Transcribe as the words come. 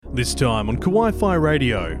This time on Kawaii-Fi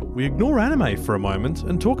Radio, we ignore anime for a moment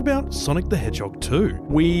and talk about Sonic the Hedgehog 2.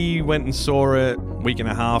 We went and saw it a week and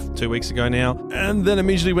a half, 2 weeks ago now, and then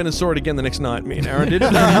immediately went and saw it again the next night. Me and Aaron did.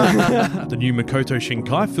 The new Makoto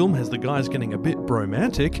Shinkai film has the guys getting a bit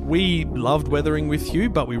bromantic. We loved Weathering With You,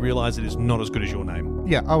 but we realised it is not as good as Your Name.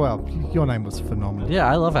 Yeah, oh well, Your Name was phenomenal.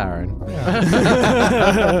 Yeah, I love Aaron.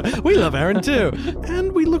 Yeah. We love Aaron too.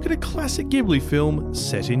 And we look at a classic Ghibli film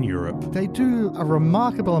set in Europe. They do a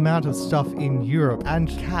remarkable amount of stuff in Europe and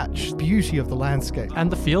catch beauty of the landscape.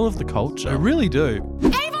 And the feel of the culture. They really do.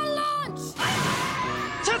 Avon launch!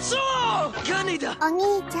 Tetsuo! Kaneda!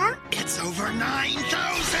 Oni-chan? It's over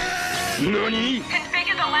 9,000! Nani?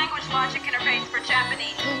 Configure the language logic interface for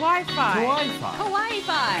Japanese. Kawaii-Fi.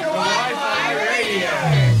 Wi-Fi Radio!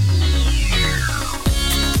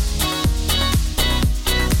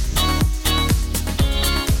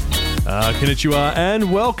 Konnichiwa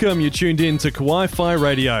and welcome. You're tuned in to Kawaii-Fi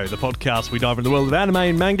Radio, the podcast we dive into the world of anime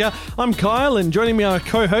and manga. I'm Kyle, and joining me are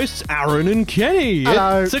co-hosts Aaron and Kenny.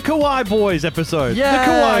 Hello. It's a Kawaii Boys episode. Yay. The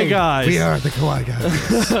Kawaii Guys. We are the Kawaii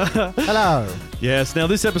Guys. Hello. Yes, now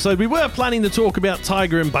this episode we were planning to talk about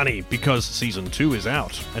Tiger and Bunny because season 2 is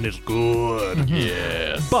out and it's good.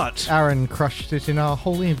 Yes. But, Aaron crushed it in our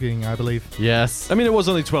whole evening, I believe. Yes. I mean, it was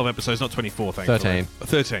only 12 episodes, not 24, thankfully. 13.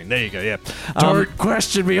 13, there you go, yeah. Don't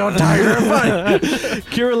question me on Tiger and Bunny.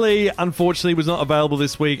 Kira Lee, unfortunately, was not available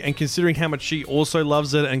this week, and considering how much she also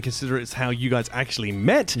loves it and consider it's how you guys actually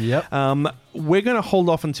met, we're going to hold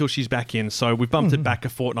off until she's back in. So we've bumped it back a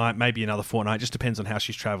fortnight, maybe another fortnight, just depends on how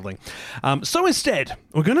she's traveling. So instead,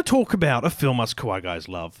 we're going to talk about a film us Kawaii Guys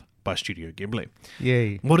love by Studio Ghibli.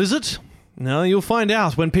 Yay. What is it? No, you'll find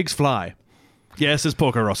out when pigs fly. Yes, it's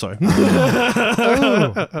Porco Rosso. See,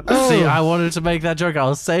 I wanted to make that joke. I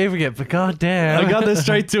was saving it, but goddamn. I got there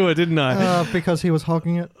straight to it, didn't I? Because he was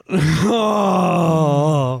hogging it.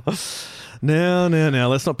 Oh. Now,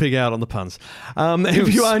 let's not pig out on the puns.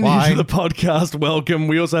 If you are new to the podcast, welcome.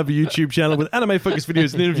 We also have a YouTube channel with anime-focused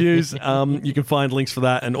videos and interviews. You can find links for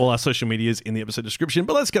that and all our social medias in the episode description.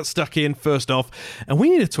 But let's get stuck in first off, and we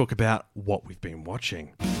need to talk about what we've been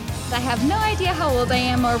watching. I have no idea how old I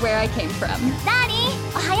am or where I came from. Nani?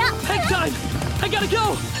 Ohayo! Hang time! I gotta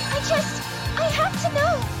go! I have to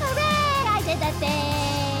know. Hooray! I did the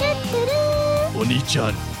thing.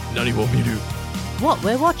 Oni-chan, nani wo miru? What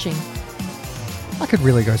we're watching. I could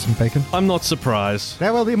really go some bacon. I'm not surprised.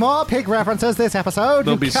 There will be more pig references this episode.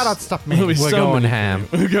 You cannot stop me. We're going ham.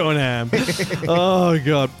 We're going ham. Oh,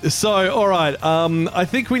 God. So, all right. I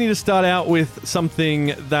think we need to start out with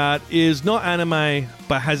something that is not anime,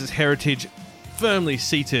 but has its heritage firmly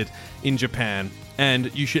seated in Japan.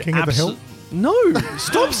 And you should King of the Hill? No,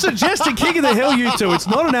 stop suggesting King of the Hill, you two. It's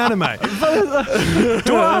not an anime.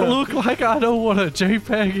 Do I look like I know what a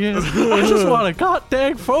JPEG is? I just want a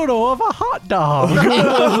goddamn photo of a hot dog.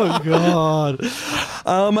 Oh, God.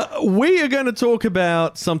 We are going to talk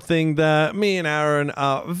about something that me and Aaron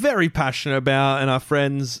are very passionate about, and our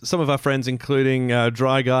friends, some of our friends, including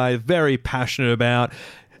Dry Guy, very passionate about.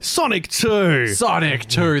 Sonic 2. Sonic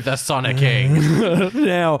 2, the Sonic King.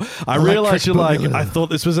 Now, I realize you're like, I thought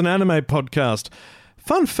this was an anime podcast.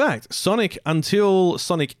 Fun fact, Sonic, until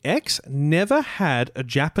Sonic X, never had a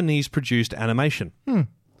Japanese-produced animation.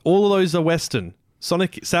 All of those are Western.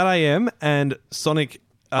 Sonic SatAM and Sonic...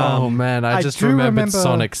 Oh, man, I just do remembered remember-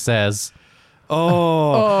 Sonic Says.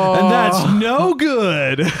 and that's no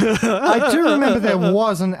good. I do remember there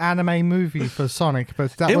was an anime movie for Sonic,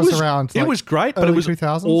 but that was around it was great, but it early was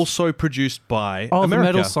 2000s? also produced by Oh, America.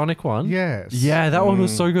 the Metal Sonic one? Yes. Yeah, that one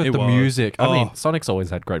was so good. it The was. music. I mean, Oh. Sonic's always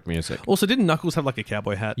had great music. Also, didn't Knuckles have like a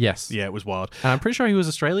cowboy hat? Yes. Yeah, it was wild. And I'm pretty sure he was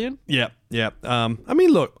Australian. Yeah. I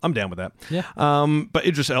mean, look, I'm down with that. Yeah. But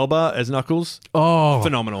Idris Elba as Knuckles, Oh,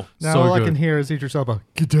 phenomenal. Now So all I good. can hear is Idris Elba.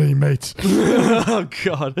 G'day, mate. Oh,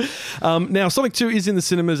 God. Now, Sonic 2 is in the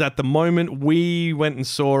cinemas at the moment. We went and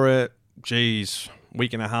saw it,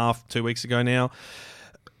 week and a half, 2 weeks ago now.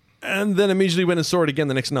 And then immediately went and saw it again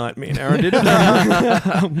the next night. Me and Aaron did.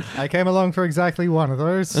 I came along for exactly one of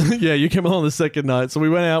those. Yeah, you came along the second night. So we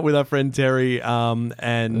went out with our friend Terry and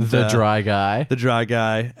the dry guy. the dry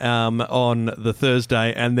guy on the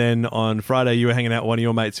Thursday, and then on Friday you were hanging out with one of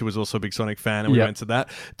your mates who was also a big Sonic fan, and we Yep. went to that.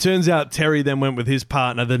 Turns out Terry then went with his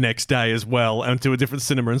partner the next day as well and to a different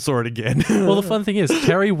cinema and saw it again. Well, the fun thing is,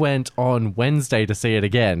 Terry went on Wednesday to see it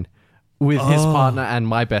again with his partner and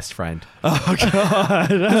my best friend. Oh, God.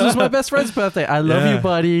 This was my best friend's birthday. I love you,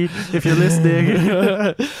 buddy, if you're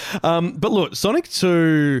listening. But look, Sonic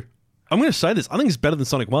 2, I'm going to say this, I think it's better than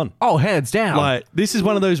Sonic 1. Oh, hands down. Like, this is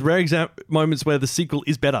one of those rare moments where the sequel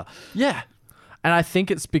is better. Yeah. And I think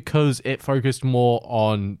it's because it focused more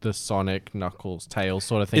on the Sonic, Knuckles, Tails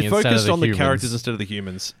sort of thing. It focused instead of the on the humans. characters instead of the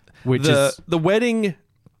humans. Which is- the wedding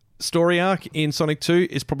story arc in Sonic 2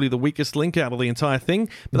 is probably the weakest link out of the entire thing,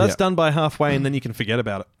 but that's done by halfway and then you can forget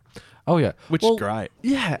about it. Oh yeah, Which is great.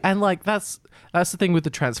 Yeah, and like that's the thing with the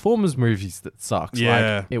Transformers movies that sucks.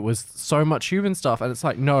 Yeah. Like, it was so much human stuff, and it's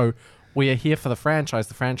like, no, we are here for the franchise.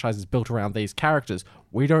 The franchise is built around these characters.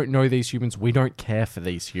 We don't know these humans. We don't care for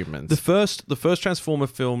these humans. The first Transformer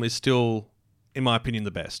film is still, in my opinion,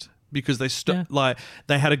 the best because they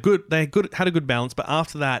had a good balance. But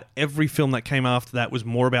after that, every film that came after that was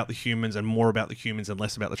more about the humans and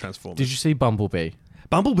less about the Transformers. Did you see Bumblebee?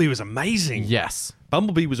 Bumblebee was amazing. Yes.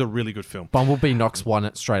 Bumblebee was a really good film. Bumblebee knocks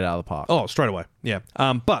one straight out of the park. Oh, straight away. Yeah.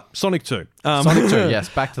 But Sonic 2. Sonic 2, yes.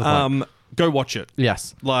 Back to the point. Go watch it.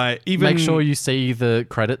 Yes. Like even Make sure you see the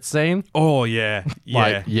credits scene. Oh yeah. Yeah.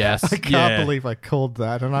 Like, yes. I can't believe I called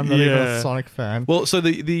that, and I'm not even a Sonic fan. Well, so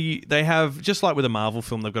they have, just like with a Marvel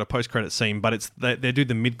film, they've got a post-credit scene, but they do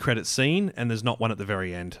the mid-credit scene, and there's not one at the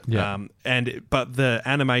very end. Yeah. But the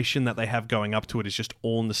animation that they have going up to it is just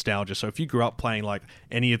all nostalgia. So if you grew up playing like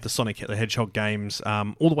any of the Sonic the Hedgehog games,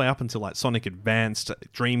 all the way up until like Sonic Advanced,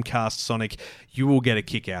 Dreamcast Sonic, you will get a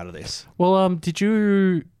kick out of this. Well, did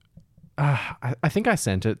you... I think I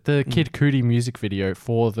sent it. The Kid Cudi music video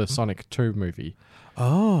for the Sonic 2 movie.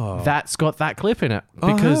 Oh. That's got that clip in it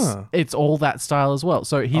because Uh-huh. it's all that style as well.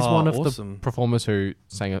 So he's one of awesome. the performers who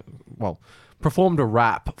performed a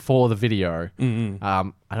rap for the video. Mm-hmm.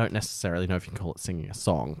 I don't necessarily know if you can call it singing a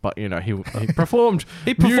song, but you know, he performed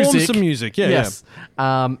He performed music. some music, yeah. Yes.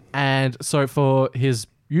 And so for his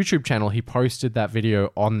YouTube channel, he posted that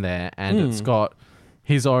video on there, and it's got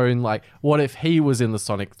his own, like, what if he was in the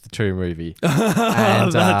Sonic 2 movie?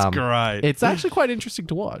 And, That's great. It's actually quite interesting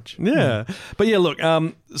to watch. Yeah. But yeah, look,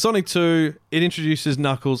 Sonic 2, it introduces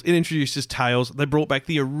Knuckles, it introduces Tails. They brought back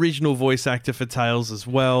the original voice actor for Tails as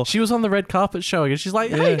well. She was on the red carpet showing, and she's like,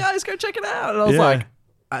 hey guys, go check it out. And I was Yeah. like,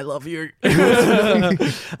 I love you.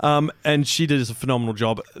 And she did a phenomenal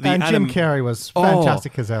job. And Jim Carrey was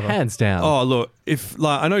fantastic as ever. Hands down. Oh, look, if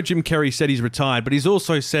like I know Jim Carrey said he's retired, but he's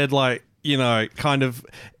also said like, you know, kind of,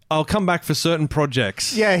 I'll come back for certain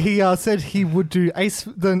projects. Yeah, he said he would do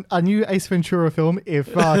a new Ace Ventura film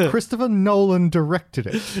if Christopher Nolan directed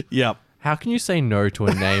it. Yep. How can you say no to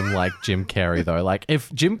a name like Jim Carrey, though? Like,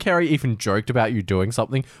 if Jim Carrey even joked about you doing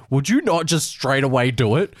something, would you not just straight away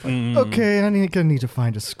do it? Okay, I'm gonna need to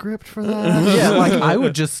find a script for that. Yeah, like, I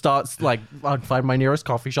would just start, like, I'd find my nearest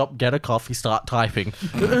coffee shop, get a coffee, start typing.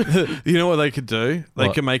 You know what they could do? They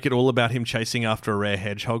What? could make it all about him chasing after a rare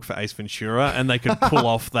hedgehog for Ace Ventura, and they could pull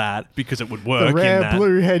off that because it would work The in rare that.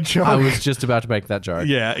 blue hedgehog. I was just about to make that joke.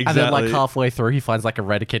 Yeah, And then, like, exactly. halfway through, he finds, like, a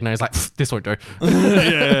red kid, and he's like, this won't do.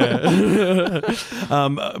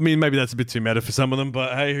 I mean, maybe that's a bit too meta for some of them,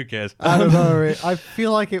 but hey, who cares? I don't know. I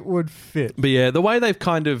feel like it would fit. But yeah, the way they've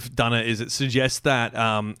kind of done it is it suggests that,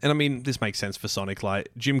 and I mean, this makes sense for Sonic, like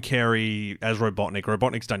Jim Carrey as Robotnik.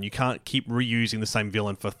 Robotnik's done. You can't keep reusing the same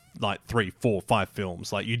villain for like 3, 4, 5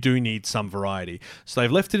 films. Like, you do need some variety. So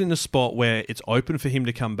they've left it in a spot where it's open for him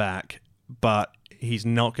to come back, but he's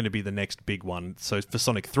not going to be the next big one. So for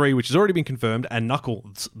Sonic 3, which has already been confirmed, and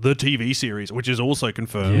Knuckles, the TV series, which is also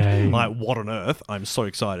confirmed. Yay. Like, what on earth? I'm so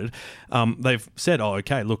excited. They've said, oh,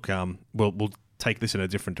 okay, look, we'll take this in a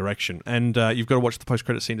different direction. And you've got to watch the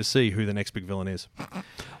post-credit scene to see who the next big villain is.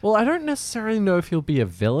 Well, I don't necessarily know if he'll be a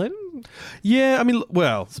villain. Yeah, I mean,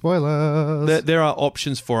 well, Spoilers. there are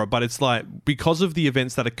options for it, but it's like, because of the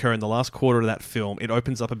events that occur in the last quarter of that film, it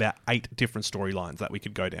opens up about 8 different storylines that we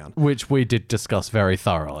could go down. Which we did discuss very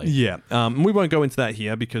thoroughly. Yeah, we won't go into that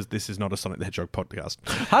here because this is not a Sonic the Hedgehog podcast.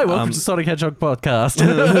 Hi, welcome to Sonic Hedgehog Podcast.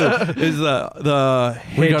 Is the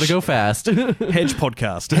We gotta go fast. Hedge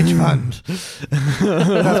podcast. Hedge fund. That's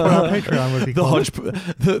what our Patreon would be The called.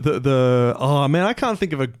 Hodge, oh man, I can't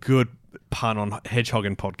think of a good pun on Hedgehog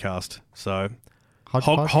and podcast. So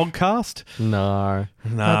Hodgepodge? Hogcast? No.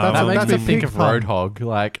 No, that's That makes a me think pig of pun. Roadhog,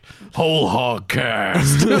 like whole hog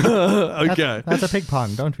cast. okay. That's a pig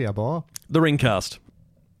pun. Don't be a bore. The Ringcast.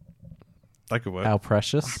 That could work. How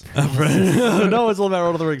precious. No, it's all about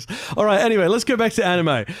Lord of the Rings. All right, anyway, let's go back to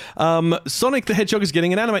anime. Sonic the Hedgehog is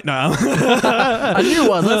getting an anime. No. A new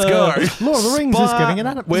one, let's go. Lord of the Rings is getting an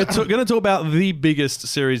anime. We're going to talk about the biggest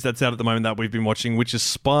series that's out at the moment that we've been watching, which is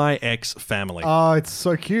Spy X Family. Oh, it's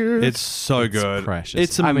so cute. It's so good. precious.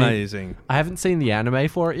 It's I mean, amazing. I haven't seen the anime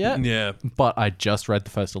for it yet. Yeah. But I just read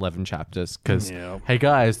the first 11 chapters because, Yeah. hey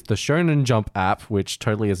guys, the Shonen Jump app, which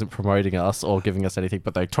totally isn't promoting us or giving us anything,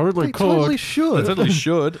 but they totally They could. totally should. It totally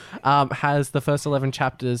should. has the first 11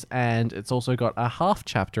 chapters, and it's also got a half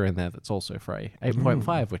chapter in there that's also free.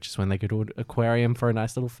 8.5, which is when they go to an aquarium for a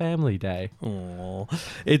nice little family day. Aw.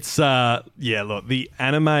 It's look, the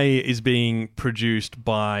anime is being produced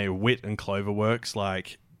by Wit and Cloverworks.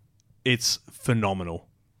 Like, it's phenomenal.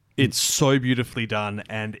 It's so beautifully done,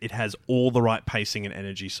 and it has all the right pacing and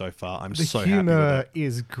energy so far. I'm The so happy with humor it.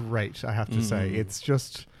 is great, I have to say. It's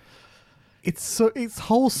just it's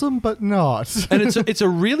wholesome but not. And it's a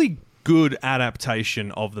really good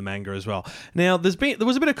adaptation of the manga as well. Now, there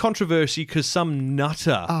was a bit of controversy because some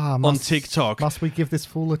nutter on TikTok. Must we give this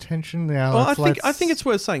full attention now? Well, I think it's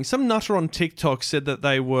worth saying. Some nutter on TikTok said that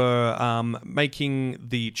they were making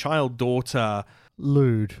the child daughter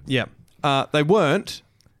lewd. Yeah, they weren't.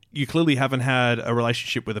 You clearly haven't had a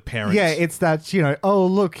relationship with a parent. Yeah, it's that, oh,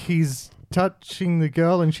 look, he's touching the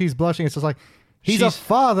girl and she's blushing. It's just like, he's a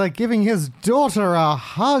father giving his daughter a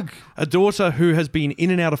hug. A daughter who has been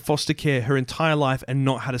in and out of foster care her entire life and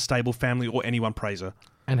not had a stable family or anyone praise her.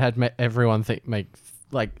 And had everyone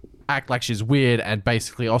act like she's weird and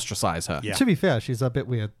basically ostracize her. Yeah. To be fair, she's a bit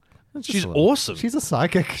weird. She's awesome. She's a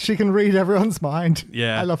psychic. She can read everyone's mind.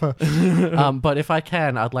 Yeah. I love her. But if I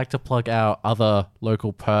can, I'd like to plug our other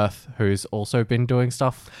local Perth who's also been doing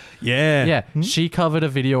stuff. Yeah. Yeah, she covered a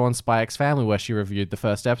video on Spy X Family where she reviewed the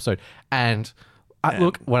first episode. And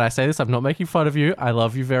look, when I say this, I'm not making fun of you. I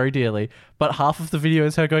love you very dearly. But half of the video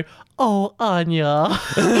is her going, "Oh, Anya."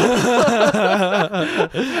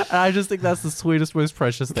 And I just think that's the sweetest, most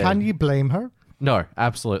precious thing. Can you blame her? No,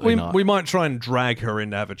 absolutely not. We might try and drag her in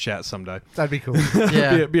to have a chat someday. That'd be cool.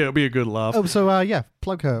 Yeah. be a good laugh. Oh, so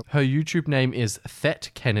plug her. Her YouTube name is Thet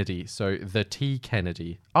Kennedy, so the T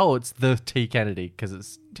Kennedy. Oh, it's the T Kennedy because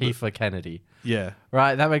it's T for Kennedy. Yeah.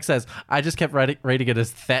 Right, that makes sense. I just kept reading it as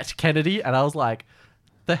Thet Kennedy, and I was like,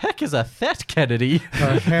 the heck is a Thet Kennedy?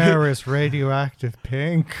 Her hair is radioactive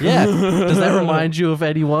pink. Yeah. Does that remind you of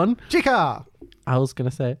anyone? Chica! I was going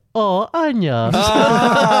to say, "Oh, Anya."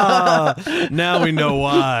 Now we know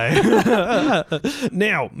why.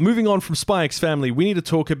 Now, moving on from Spy X Family, we need to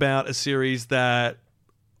talk about a series that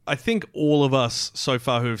I think all of us so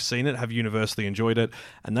far who have seen it have universally enjoyed it,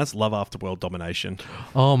 and that's Love After World Domination.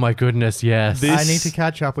 Oh my goodness, yes. I need to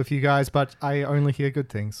catch up with you guys, but I only hear good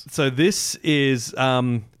things. So this is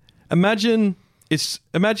imagine it's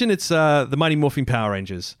the Mighty Morphin Power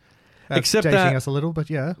Rangers. That's Except dating that us a little, but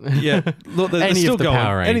yeah. Yeah, look, they're Any still of the going.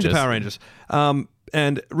 Power Any of the Rangers. Power Rangers.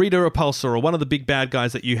 And Rita Repulsa, or one of the big bad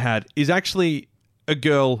guys that you had, is actually a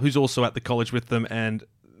girl who's also at the college with them, and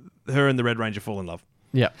her and the Red Ranger fall in love.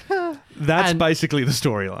 Yeah. That's And basically the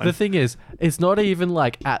storyline. The thing is, it's not even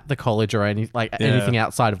like at the college or anything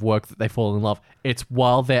outside of work that they fall in love. It's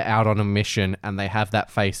while they're out on a mission and they have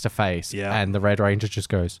that face to face. Yeah. And the Red Ranger just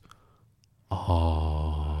goes,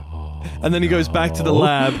 And then he goes back to the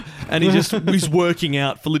lab and he's working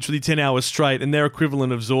out for literally 10 hours straight, and their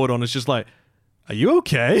equivalent of Zordon is just like, "Are you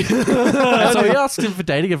okay?" and so he asks him for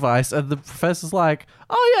dating advice, and the professor's like,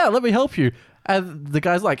 "Oh yeah, let me help you." And the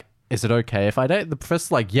guy's like, "Is it okay if I date?" The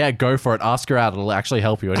professor's like, "Yeah, go for it. Ask her out. It'll actually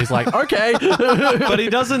help you." And he's like, "Okay." But he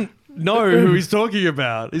doesn't know who he's talking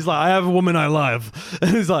about. He's like, "I have a woman I love."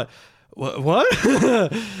 And he's like, What?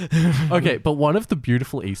 Okay, but one of the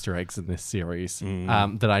beautiful Easter eggs in this series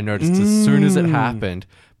that I noticed as soon as it happened,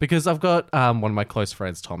 because I've got one of my close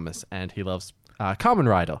friends, Thomas, and he loves Kamen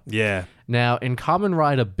Rider. Yeah. Now, in Kamen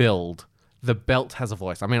Rider Build, the belt has a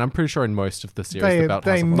voice. I mean, I'm pretty sure in most of the series, the belt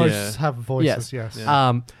has They a voice. most have voices, yes.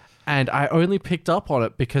 And I only picked up on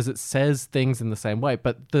it because it says things in the same way,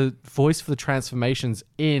 but the voice for the transformations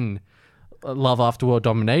in Love After World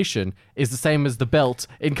Domination is the same as the belt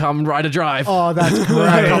in Kamen Rider Drive. Oh, that's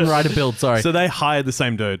great. Kamen Rider Build, sorry. So they hired the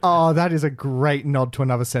same dude. Oh, that is a great nod to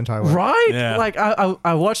another Sentai work. Right? Yeah. Like,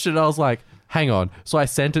 I watched it and I was like, hang on. So I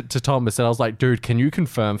sent it to Thomas and I was like, dude, can you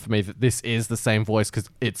confirm for me that this is the same voice? Because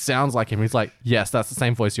it sounds like him. He's like, yes, that's the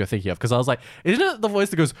same voice you're thinking of. Because I was like, isn't it the voice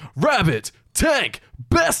that goes, Rabbit, Tank,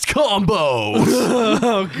 Best Combo?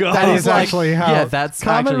 Oh, God. That is like, actually how. yeah, that's Kamen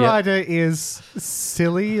actually it. Rider is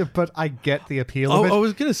silly, but I get the appeal of I it.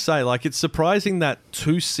 was going to say, like, it's surprising that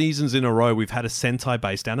 2 seasons in a row we've had a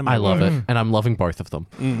Sentai-based anime. I love it. And I'm loving both of them.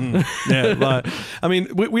 Yeah, like, I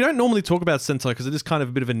mean, we don't normally talk about Sentai because it is kind of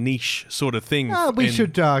a bit of a niche sort of thing. We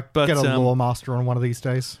should get a um, lore master on one of these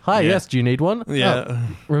days. Hi, Yeah. yes, do you need one? Yeah.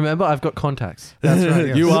 Oh, remember, I've got contacts. That's right.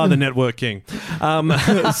 Yes. You are the network king.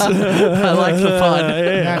 I like the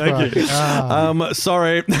pun. Thank you. Ah.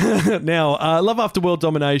 Sorry. Now, Love After World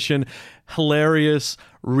Domination, hilarious,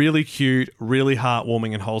 really cute, really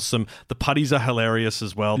heartwarming and wholesome. The putties are hilarious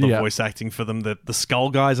as well. The Yeah. voice acting for them, the Skull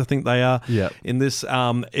guys, I think they are. Yeah. In this,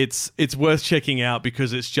 it's worth checking out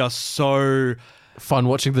because it's just so. Fun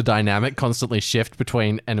watching the dynamic constantly shift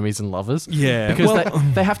between enemies and lovers. Yeah. Because Well-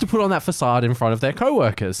 they have to put on that facade in front of their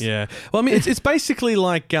co-workers. Yeah. Well, I mean, it's basically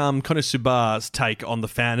like Konosuba's take on the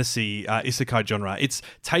fantasy isekai genre. It's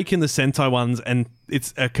taken the Sentai ones and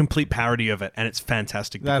it's a complete parody of it, and it's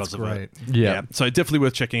fantastic because That's of great. it. Yeah. So definitely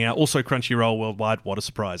worth checking out. Also, Crunchyroll worldwide. What a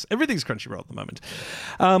surprise. Everything's Crunchyroll at the moment.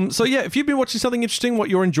 So, yeah, if you've been watching something interesting, what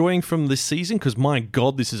you're enjoying from this season, because my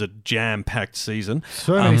God, this is a jam-packed season.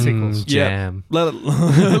 So many sequels. Jam. Let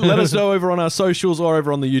us know over on our socials or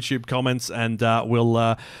over on the YouTube comments, and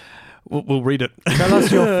we'll read it. Tell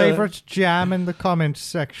us your favorite jam in the comment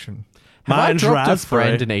section. Have I Mine's dropped a raspberry.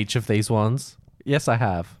 friend in each of these ones? Yes, I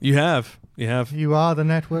have. You have. You have. You are the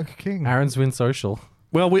network king. Aaron's Win Social.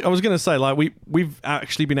 Well, I was going to say, like, we've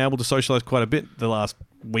actually been able to socialize quite a bit the last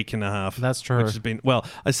week and a half. That's true. Which has been, well,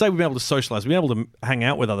 I say we've been able to socialize. We've been able to hang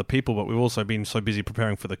out with other people, but we've also been so busy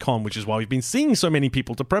preparing for the con, which is why we've been seeing so many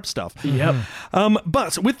people to prep stuff. Yep.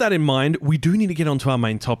 But with that in mind, we do need to get onto our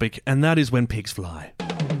main topic, and that is When Pigs Fly.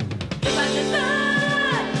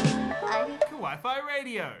 Wi-Fi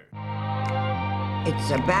radio.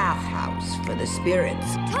 It's a bathhouse for the spirits.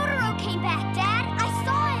 Totoro came back, Dad. I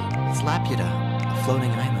saw him. It's Laputa, a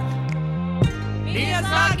floating island.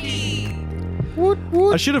 Miyazaki.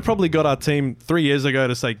 I should have probably got our team 3 years ago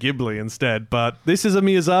to say Ghibli instead, but this is a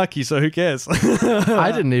Miyazaki, so who cares?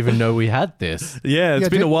 I didn't even know we had this. Yeah, it's Yeah,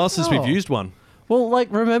 been a did- while since we've oh. used one. Well, like,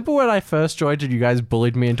 remember when I first joined and you guys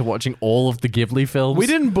bullied me into watching all of the Ghibli films? We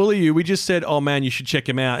didn't bully you. We just said, oh man, you should check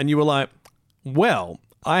him out. And you were like, well,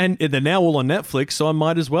 they're now all on Netflix, so I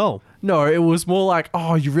might as well. No, it was more like,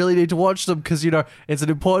 oh, you really need to watch them because, it's an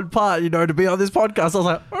important part, to be on this podcast. I was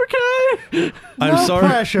like, okay. I'm No sorry.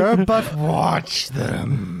 pressure, but watch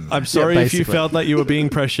them. I'm sorry if you basically. felt that you were being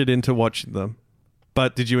pressured into watching them.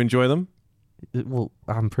 But did you enjoy them? Well,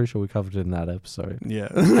 I'm pretty sure we covered it in that episode. Yeah.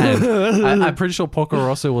 And I'm pretty sure Porco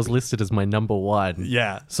Rosso was listed as my number one.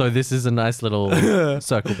 Yeah. So this is a nice little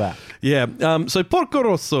circle back. Yeah. So Porco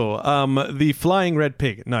Rosso, the flying red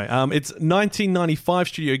pig. No, it's 1995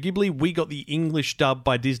 Studio Ghibli. We got the English dub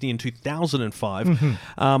by Disney in 2005.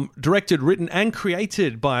 Directed, written, and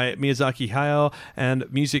created by Miyazaki Hayao, and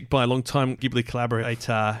music by longtime Ghibli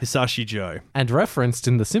collaborator Hisashi Joe. And referenced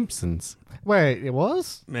in The Simpsons. Wait, it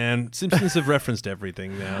was? Man, Simpsons have referenced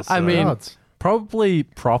everything now. So. I mean, God. probably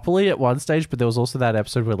properly at one stage, but there was also that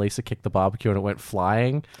episode where Lisa kicked the barbecue and it went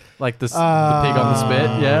flying, like the pig on the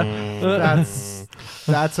spit. Yeah,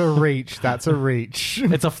 That's a reach. That's a reach.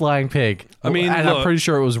 it's a flying pig. I mean, and look- I'm pretty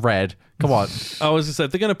sure it was red. Come on. I was gonna say,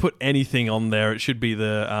 if they're gonna put anything on there, it should be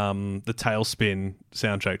the Tailspin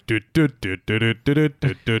soundtrack.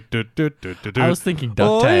 I was thinking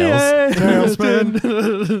Oh, DuckTales.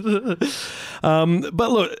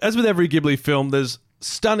 But look, as with every Ghibli film, there's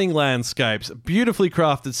stunning landscapes, beautifully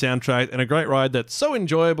crafted soundtrack, and a great ride that's so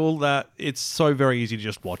enjoyable that it's so very easy to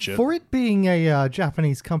just watch it. For it being a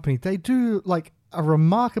Japanese company, they do like a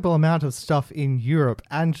remarkable amount of stuff in Europe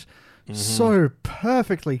and so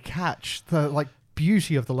perfectly catch the like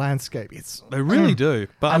beauty of the landscape. It's They really do.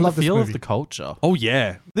 But I love The this feel movie. of the culture. Oh,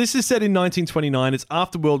 yeah. This is set in 1929. It's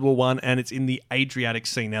after World War I, and it's in the Adriatic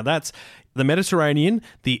Sea. Now, that's the Mediterranean,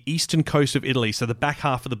 the eastern coast of Italy, so the back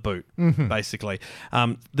half of the boot, basically.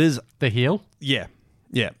 There's, The heel. yeah,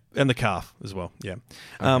 and the calf as well, yeah.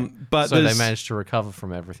 But So they there's- managed to recover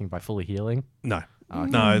from everything by fully healing. No.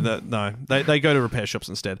 No. They go to repair shops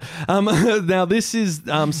instead. Now, this is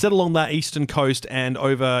set along that eastern coast and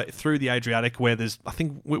over through the Adriatic, where there's, I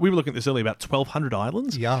think, we were looking at this earlier, about 1,200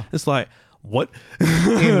 islands. Yeah. It's like, what?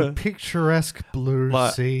 in picturesque blue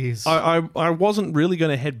Like, seas. I wasn't really going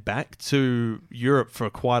to head back to Europe for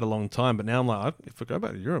quite a long time, but now I'm like, if I go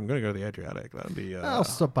back to Europe, I'm going to go to the Adriatic. That'd be. I'll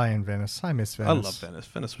stop by in Venice. I miss Venice. I love Venice.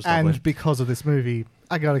 Venice was lovely. And because of this movie,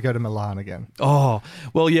 I got to go to Milan again. Oh,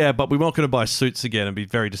 well, yeah, but we're not going to buy suits again and be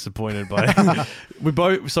very disappointed by it. We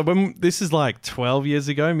both. So when this is like 12 years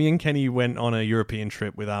ago, me and Kenny went on a European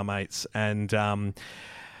trip with our mates, and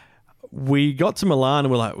we got to Milan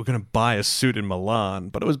and we're like, we're going to buy a suit in Milan,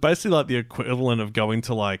 but it was basically like the equivalent of going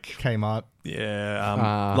to like, Kmart.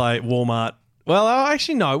 yeah, like Walmart. Well,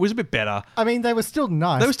 actually, no, it was a bit better. I mean, they were still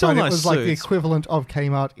nice. They were still but nice It was like the suits. equivalent of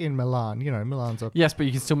Kmart in Milan. You know, Milan's a... Yes, but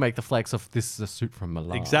you can still make the flex of this is a suit from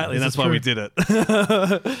Milan. Exactly, This that's is why true. we did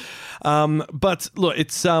it. But look,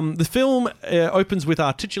 it's the film opens with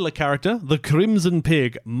our titular character, the Crimson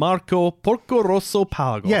Pig, Marco Porco Rosso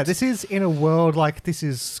Pagot. Yeah, this is in a world like this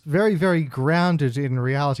is very, very grounded in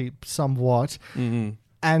reality somewhat. Mm-hmm.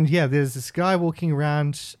 And yeah, there's this guy walking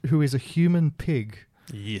around who is a human pig.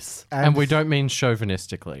 Yes. And we don't mean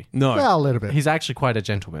chauvinistically. No. Well, a little bit. He's actually quite a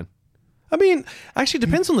gentleman. I mean, actually, it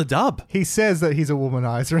depends on the dub. He says that he's a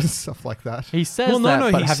womanizer and stuff like that. He says Well, that,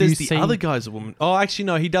 no, but he have you says the seen... other guy's a woman. Oh, actually,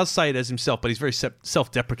 no, he does say it as himself, but he's very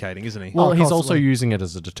self-deprecating, isn't he? Well, Oh, he's also constantly. using it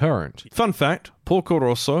as a deterrent. Fun fact, Porco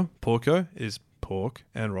Rosso, Porco is pork,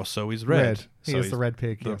 and Rosso is red. He So is he's the red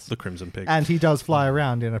pig, the, yes. the Crimson Pig. And he does fly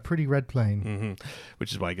around in a pretty red plane.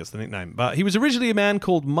 Which is why he gets the nickname. But he was originally a man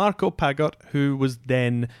called Marco Pagot, who was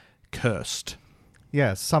then cursed.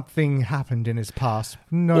 Yeah, something happened in his past.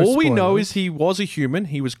 No All we know spoilers. is he was a human,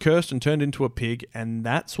 he was cursed and turned into a pig, and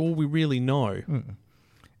that's all we really know.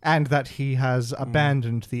 And that he has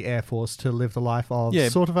abandoned the Air Force to live the life of Yeah.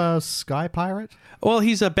 sort of a sky pirate. Well,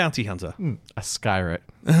 he's a bounty hunter. A Skyrit.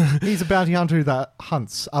 He's a bounty hunter that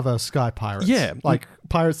hunts other sky pirates. Yeah. Like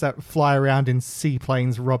pirates that fly around in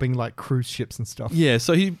seaplanes robbing like cruise ships and stuff. Yeah,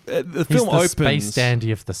 so the He's film the opens... space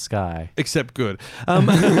dandy of the sky. Except good.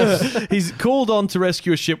 He's called on to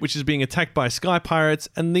rescue a ship which is being attacked by sky pirates,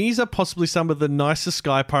 and these are possibly some of the nicest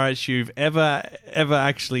sky pirates you've ever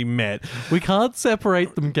actually met. We can't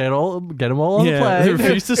separate them. Get them all on Yeah, the they plane.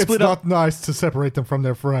 refuse to It's split not up. nice to separate them from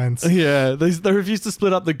their friends. Yeah, they refuse to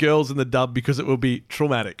split up the girls in the dub because it will be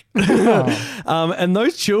traumatic. And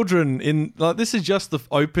those children in this is just the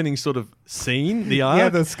opening sort of scene. The arc. Yeah,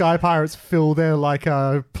 the sky pirates fill their like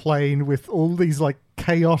plane with all these like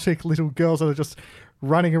chaotic little girls that are just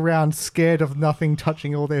running around scared of nothing,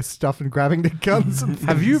 touching all their stuff and grabbing their guns. And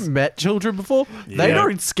Have you met children before? They Yeah.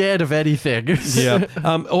 aren't scared of anything. Yeah.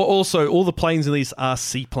 Also, all the planes in these are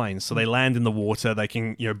seaplanes, so they land in the water. They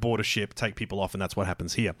can, board a ship, take people off, and that's what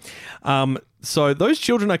happens here. So those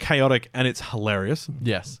children are chaotic, and it's hilarious.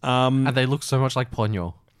 Yes. And they look so much like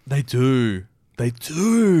Ponyo. They do. They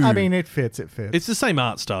do. I mean, it fits. It fits. it's the same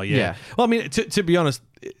art style. Yeah. Yeah. Well, I mean, to be honest,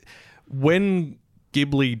 when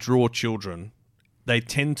Ghibli draw children, they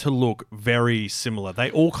tend to look very similar. They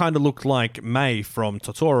all kind of look like Mei from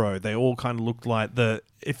Totoro. They all kind of look like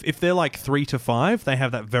if they're like 3 to 5, they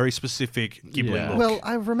have that very specific Ghibli Yeah. look. Well,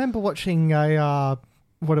 I remember watching a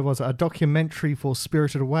documentary for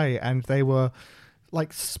Spirited Away, and they were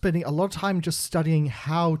like spending a lot of time just studying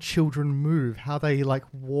how children move, how they like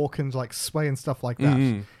walk and like sway and stuff like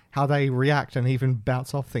that, how they react and even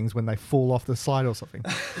bounce off things when they fall off the slide or something.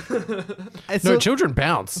 It's No, a- children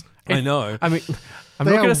bounce. I know. I mean, I'm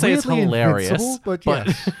They not going are to say it's weirdly hilarious, invincible, but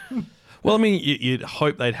yes. Well, I mean, you'd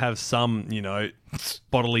hope they'd have some,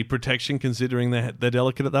 bodily protection, considering they're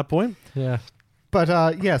delicate at that point. yeah. But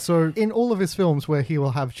so in all of his films where he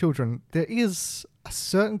will have children, there is a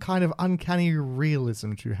certain kind of uncanny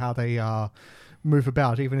realism to how they move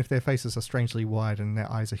about, even if their faces are strangely wide and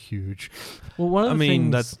their eyes are huge. Well, one of the I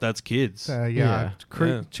mean, things that's kids. Yeah.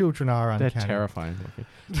 Children are they're uncanny. terrifying looking.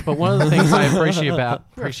 But one of the things I appreciate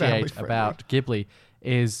family-friendly. about Ghibli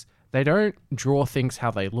is they don't draw things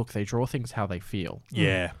how they look; they draw things how they feel.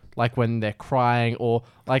 Yeah. Like when they're crying, or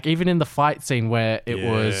like even in the fight scene where it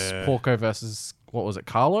was Yeah. Porco versus what was it,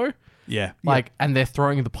 Carlo? Yeah. Like, and they're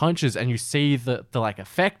throwing the punches, and you see the like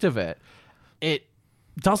effect of it. It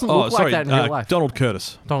doesn't Oh, look sorry. like that in real life. Donald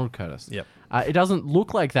Curtis. Donald Curtis. Yep. It doesn't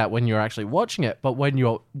look like that when you're actually watching it, but when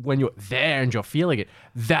you're there and you're feeling it,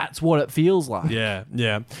 that's what it feels like. Yeah.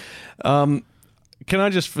 Yeah. Can I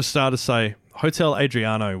just for starters say Hotel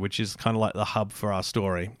Adriano, which is kind of like the hub for our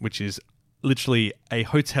story, which is literally a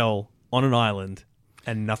hotel on an island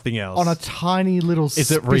and nothing else. On a tiny little Is it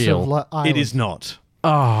spit of real? island. It is not.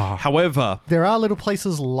 Oh, However, There are little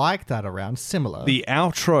places like that around, similar. the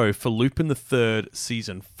outro for Lupin the Third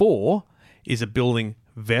Season 4 is a building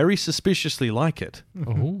very suspiciously like it.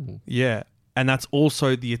 Yeah. And that's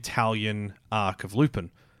also the Italian arc of Lupin.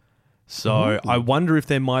 So I wonder if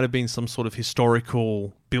there might have been some sort of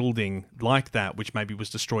historical building like that, which maybe was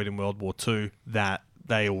destroyed in World War II, that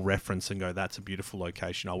they all reference and go, that's a beautiful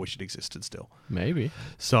location. I wish it existed still. maybe.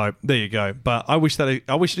 So there you go. But I wish it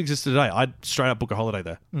existed today. I'd straight up book a holiday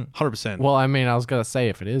there. 100%. Well, I mean, I was gonna say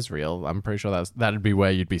if it is real, I'm pretty sure that'd be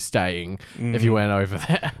where you'd be staying if you went over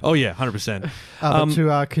there. Oh yeah, 100%. But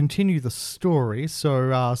to continue the story,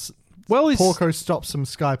 so Well, he's... Porco stops some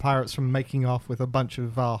sky pirates from making off with a bunch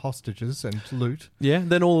of hostages and loot. Yeah,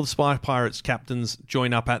 then all of the spy pirates captains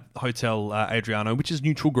join up at Hotel Adriano, which is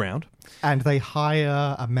neutral ground. And they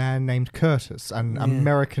hire a man named Curtis, an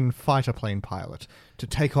American fighter plane pilot, to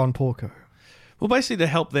take on Porco. Well, basically to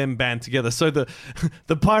help them band together. So the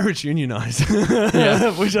pirates unionize,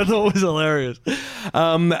 which I thought was hilarious.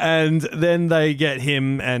 And then they get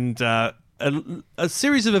him, and a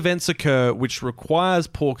series of events occur which requires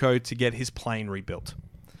Porco to get his plane rebuilt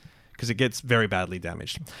because it gets very badly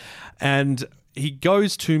damaged. And he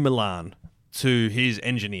goes to Milan to his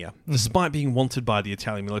engineer, despite being wanted by the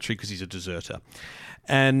Italian military because he's a deserter.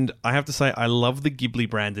 And I have to say, I love the Ghibli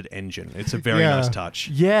branded engine. It's a very nice touch.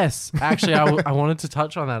 Yes. Actually, I wanted to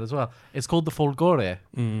touch on that as well. It's called the Folgore,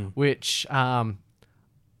 which I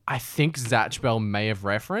think Zatch Bell may have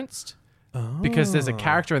referenced because there's a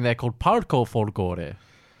character in there called Porco Folgore.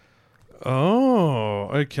 Oh,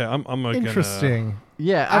 okay. I'm Interesting.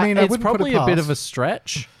 Yeah, I mean, I it's wouldn't put probably it a bit past. of a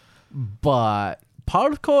stretch, but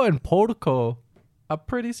Porco and Porco are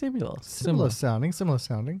pretty similar. Similar sounding.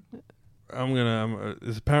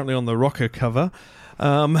 It's apparently on the Rocker cover.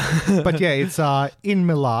 But yeah, it's in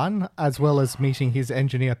Milan, as well as meeting his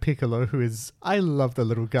engineer Piccolo, who is... I love the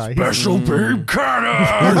little guy. Special Beam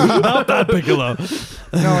Cannon! Not that Piccolo.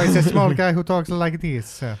 No, it's a small guy who talks like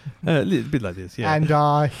this. A little bit like this, yeah.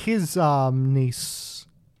 And his niece,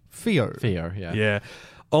 Fio. Yeah.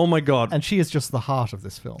 Oh my God. And she is just the heart of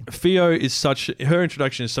this film. Fio is her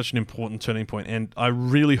introduction is such an important turning point, and I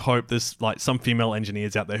really hope there's like some female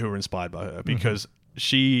engineers out there who are inspired by her because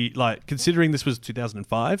she, like, considering this was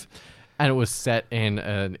 2005. And it was set in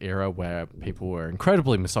an era where people were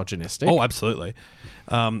incredibly misogynistic. Oh, absolutely.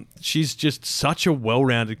 She's just such a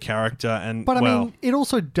well-rounded character. But I mean, it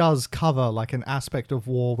also does cover like an aspect of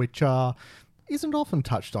war which isn't often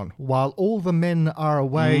touched on. While all the men are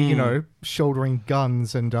away, shouldering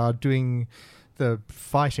guns and doing the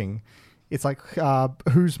fighting, it's like,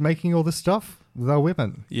 who's making all this stuff? The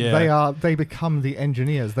women. Yeah. They become the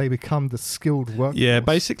engineers. They become the skilled workforce. Yeah,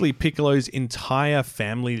 basically Piccolo's entire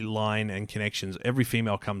family line and connections, every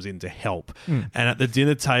female comes in to help. And at the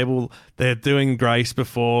dinner table, they're doing grace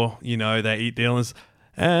before, they eat dealings.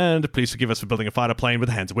 And please forgive us for building a fighter plane with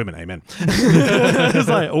the hands of women. Amen. It's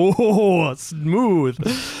like, oh, smooth.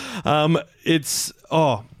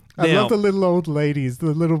 I love the little old ladies, the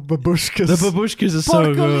little babushkas. The babushkas are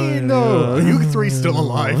so good. No, you three still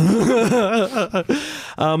alive.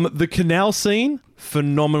 The canal scene,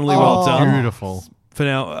 phenomenally well done. Beautiful. For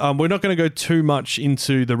now, we're not going to go too much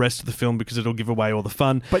into the rest of the film because it'll give away all the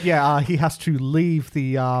fun. But yeah, he has to leave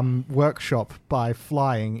the workshop by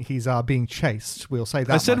flying. He's being chased. We'll say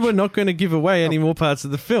that. I said we're not going to give away any more parts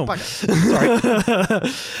of the film. Sorry.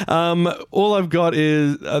 All I've got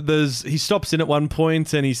is he stops in at one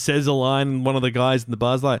point and he says a line, and one of the guys in the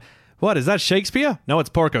bar's like, "What, is that Shakespeare?" "No, it's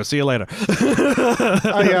Porco. See you later."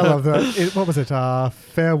 Oh yeah, I love that. What was it?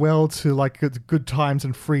 Farewell to like good times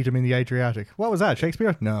and freedom in the Adriatic. What was that?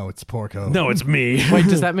 Shakespeare? No, it's Porco. No, it's me. Wait,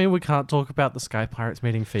 does that mean we can't talk about the Sky Pirates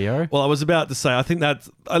meeting Theo? Well, I was about to say,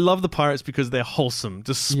 I love the pirates because they're wholesome,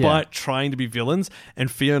 despite trying to be villains, and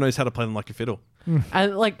Theo knows how to play them like a fiddle.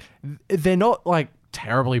 And like, they're not like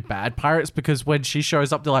terribly bad pirates, because when she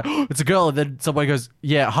shows up, they're like, oh, it's a girl, and then someone goes,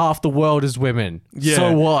 yeah, half the world is women. Yeah.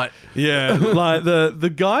 So what? Yeah, like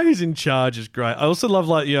the guy who's in charge is great. I also love,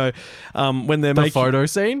 like, when they're making photo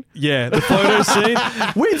scene. Yeah, the photo scene.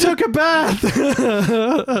 We took a bath.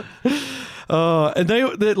 And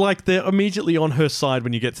they're immediately on her side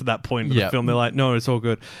when you get to that point of the film. They're like, no, it's all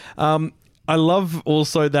good. I love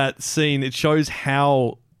also that scene. It shows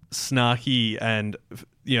how snarky and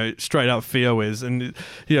straight up Theo is, and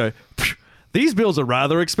these bills are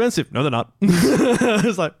rather expensive. No, they're not.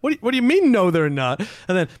 It's like, what do you mean? No, they're not.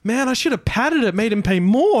 And then, man, I should have padded it, made him pay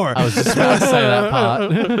more. I was just about to say that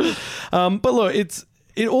part. But look,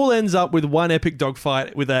 it all ends up with one epic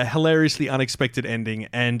dogfight with a hilariously unexpected ending,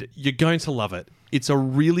 and you're going to love it. It's a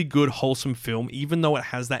really good, wholesome film, even though it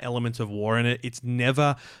has that element of war in it. It's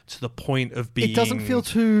never to the point of being... It doesn't feel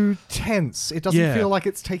too tense. It doesn't feel like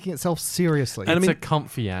it's taking itself seriously. And it's a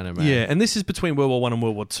comfy anime. Yeah, and this is between World War I and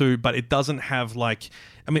World War II, but it doesn't have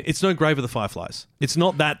it's no Grave of the Fireflies. It's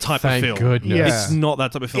not that type of film. Thank goodness. Yeah. It's not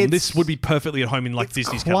that type of film. This would be perfectly at home in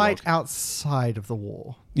Disney's catalog. Quite outside of the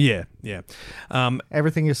war. Yeah.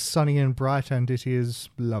 Everything is sunny and bright, and it is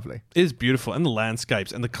lovely. It is beautiful, and the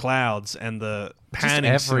landscapes and the clouds and the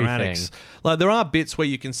panning everything. ceramics. Like, there are bits where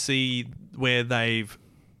you can see where they've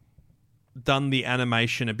done the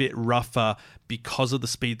animation a bit rougher because of the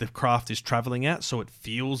speed the craft is traveling at, so it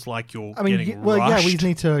feels like you're getting rushed. We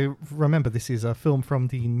need to remember this is a film from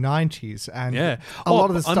the 90s, and a lot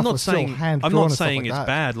of the stuff was still hand-drawn. I'm not and stuff saying like it's that.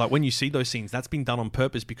 bad. Like, when you see those scenes, that's been done on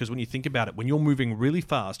purpose, because when you think about it, when you're moving really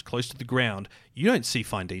fast, close to the ground, you don't see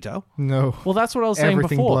fine detail. No. Well, that's what I was saying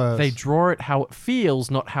Everything before. blurs. They draw it how it feels,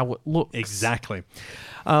 not how it looks. Exactly.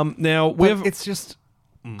 Now, But it's just,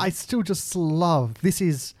 I still just love, this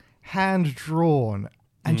is hand-drawn,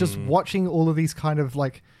 and just watching all of these kind of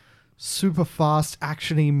like super fast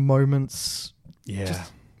actiony moments. Yeah.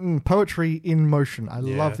 Just, poetry in motion. I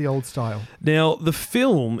love the old style. Now, the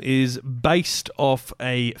film is based off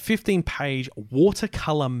a 15-page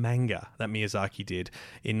watercolor manga that Miyazaki did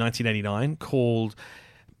in 1989 called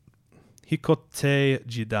Hikote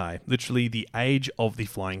Jidai, literally the Age of the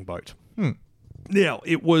Flying Boat. Now,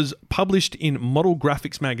 it was published in Model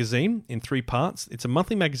Graphics magazine in 3 parts. It's a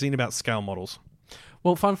monthly magazine about scale models.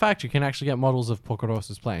 Well, fun fact, you can actually get models of Porco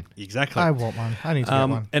Rosso's plane. Exactly. I want one. I need to get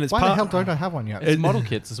one. And it's Why the hell don't I have one yet? It's model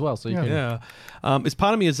kits as well, so you can... Yeah. It's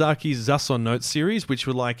part of Miyazaki's Zason Notes series, which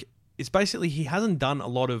were like... It's basically, he hasn't done a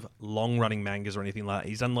lot of long-running mangas or anything like that.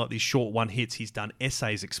 He's done like these short one-hits. He's done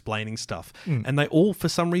essays explaining stuff. And they all, for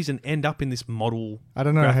some reason, end up in this model I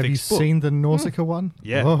don't know. Have you graphics book. seen the Nausicaa one?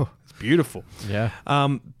 Yeah. Oh. It's beautiful. Yeah.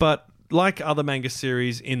 But like other manga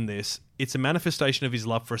series in this, it's a manifestation of his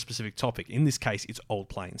love for a specific topic. In this case, it's old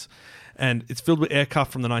planes. And it's filled with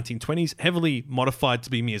aircraft from the 1920s, heavily modified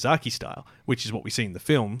to be Miyazaki style, which is what we see in the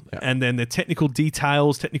film. Yeah. And then the technical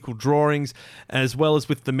details, technical drawings, as well as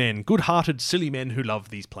with the men, good-hearted, silly men who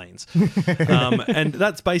love these planes. And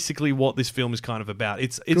that's basically what this film is kind of about.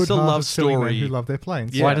 It's a love silly men story. who love their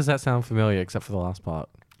planes. Yeah. Why does that sound familiar, except for the last part?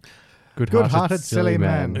 Good-hearted, silly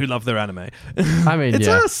man. Who love their anime. I mean, It's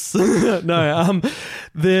yeah. us. No,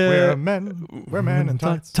 We're men in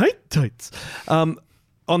tights. Tights.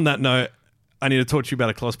 On that note, I need to talk to you about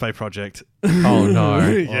a cosplay project. Oh, no.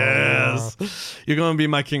 Yes. You're going to be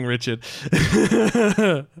my King Richard.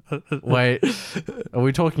 Wait, are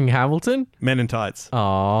we talking Hamilton? Men in Tights.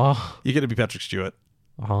 Oh. You get to be Patrick Stewart.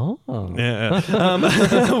 Oh. Yeah.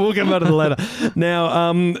 We'll come back to the later.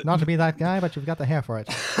 Now, Not to be that guy, but you've got the hair for it.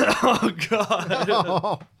 oh,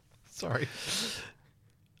 God. Sorry.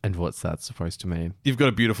 And what's that supposed to mean? You've got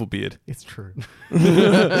a beautiful beard. It's true.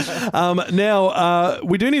 Now,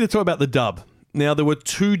 we do need to talk about the dub. Now, there were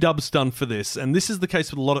 2 dubs done for this, and this is the case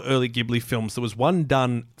with a lot of early Ghibli films. There was one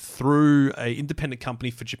done through an independent company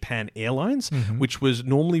for Japan Airlines, which was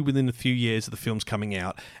normally within a few years of the films coming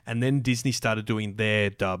out, and then Disney started doing their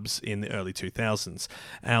dubs in the early 2000s.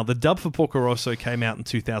 Now, the dub for Porco Rosso came out in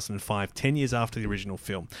 2005, 10 years after the original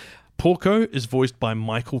film. Porco is voiced by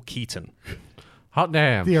Michael Keaton. Hot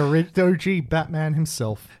damn. The OG Batman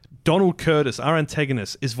himself. Donald Curtis, our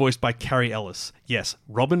antagonist, is voiced by Carrie Ellis. Yes,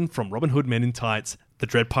 Robin from Robin Hood Men in Tights, the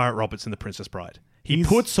Dread Pirate Roberts in The Princess Bride. He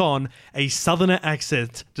puts on a southerner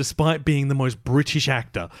accent despite being the most British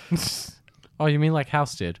actor. Oh, you mean like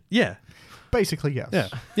House did? Yeah. Basically,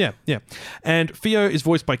 yes. Yeah. And Theo is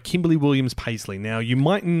voiced by Kimberly Williams Paisley. Now, you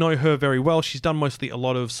might know her very well. She's done mostly a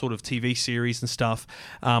lot of sort of TV series and stuff,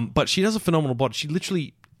 but she does a phenomenal body. She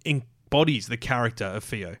literally embodies the character of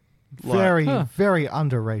Theo. Very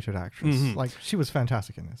underrated actress. Like, she was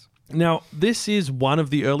fantastic in this. Now, this is one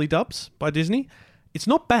of the early dubs by Disney. It's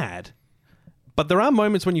not bad, but there are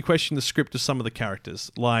moments when you question the script of some of the characters.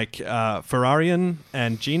 Like Ferrarian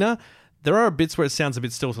and Gina, there are bits where it sounds a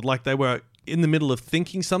bit stilted, like they were in the middle of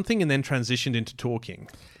thinking something and then transitioned into talking.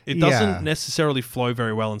 It doesn't necessarily flow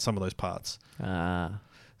very well in some of those parts.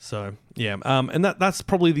 So, yeah. And that's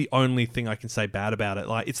probably the only thing I can say bad about it.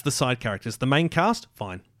 Like, it's the side characters. The main cast,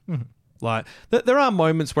 fine. Like, there are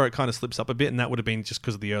moments where it kind of slips up a bit, and that would have been just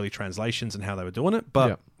because of the early translations and how they were doing it,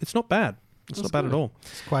 but it's not bad. It's not bad at all.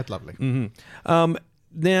 It's quite lovely.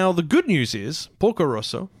 Now, the good news is Porco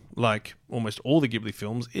Rosso, like almost all the Ghibli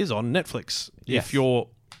films, is on Netflix if you're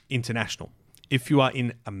international. If you are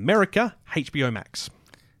in America, HBO Max.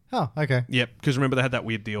 Oh, okay. Yep, because remember they had that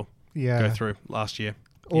weird deal go through last year.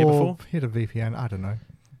 Year Or before? hit a VPN. I don't know.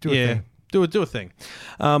 Do a thing. Do a thing.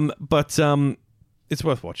 But it's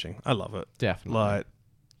worth watching. I love it. Definitely. Like,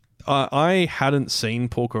 I hadn't seen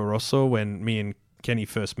Porco Rosso when me and Kenny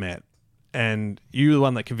first met, and you were the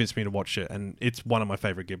one that convinced me to watch it, and it's one of my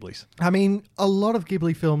favorite Ghiblis. I mean, a lot of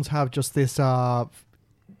Ghibli films have just this...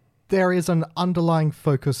 there is an underlying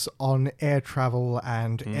focus on air travel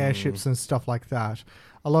and airships and stuff like that.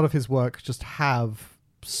 A lot of his work just have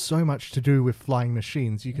so much to do with flying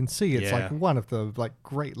machines. You can see it's like one of the like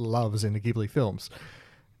great loves in the Ghibli films.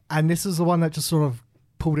 And this is the one that just sort of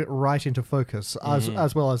pulled it right into focus,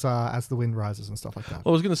 as well as The Wind Rises and stuff like that.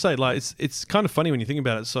 Well, I was going to say, like, it's kind of funny when you think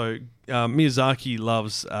about it. So Miyazaki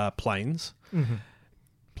loves planes.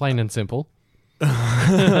 Plain and simple.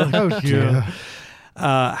 Oh dear.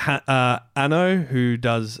 Anno, who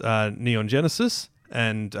does Neon Genesis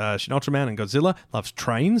and Shin Ultraman and Godzilla, loves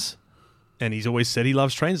trains. And he's always said he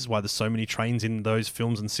loves trains. That's why there's so many trains in those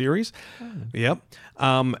films and series. Yep.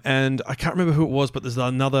 And I can't remember who it was, but there's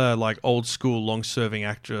another like old school long-serving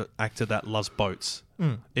actor that loves boats.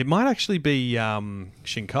 It might actually be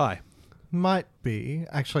Shinkai. Might be.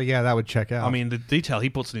 Actually, yeah, that would check out. I mean, the detail he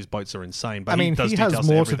puts in his boats are insane. But I mean, he he does has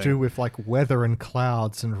more to everything. do with like weather and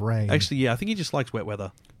clouds and rain. Actually, yeah, I think he just likes wet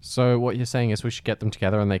weather. So what you're saying is we should get them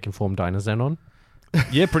together and they can form Dynazenon?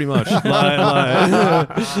 Yeah, pretty much.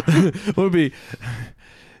 What would be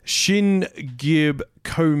Shin Gib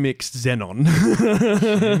Co-mixed Xenon?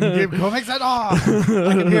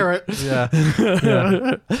 I can hear it. Yeah.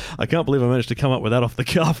 I can't believe I managed to come up with that off the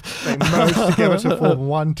cuff. They merged together to form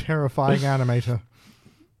one terrifying animator.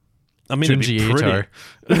 I mean, it'd be Junji pretty.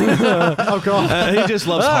 Ito. Oh god. He just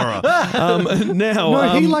loves horror. Now,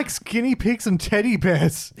 No, he likes guinea pigs and teddy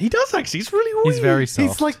bears. he does actually. He's really weird. He's very soft.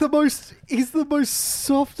 He's like the most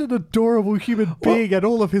soft and adorable human being, and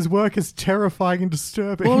all of his work is terrifying and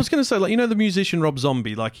disturbing. Well, I was going to say, like, you know, the musician Rob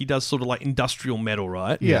Zombie, like, he does sort of like industrial metal,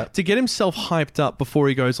 right? Yeah. To get himself hyped up before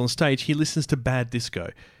he goes on stage, he listens to bad disco.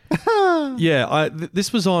 Yeah,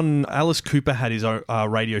 this was on. Alice Cooper had his own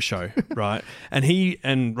radio show, right? And he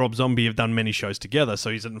and Rob Zombie have done many shows together, so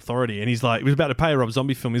he's an authority. And he's like, he was about to pay a Rob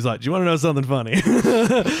Zombie film. He's like, do you want to know something funny?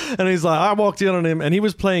 And he's like, I walked in on him, and he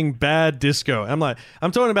was playing bad disco. I'm like,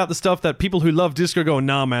 I'm talking about the stuff that people who love disco go,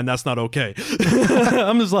 nah, man, that's not okay.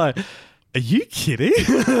 I'm just like, are you kidding?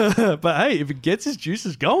 But hey, if it gets his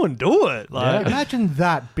juices going, do it. Like, Imagine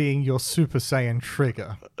that being your Super Saiyan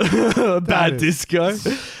trigger. bad is- disco.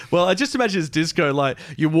 Well, I just imagine it's disco, like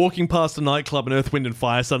you're walking past a nightclub and Earth, Wind and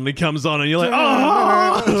Fire suddenly comes on and you're like,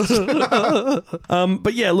 oh!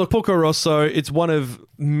 But yeah, look, Porco Rosso, it's one of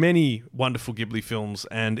many wonderful Ghibli films,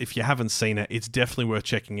 and if you haven't seen it, it's definitely worth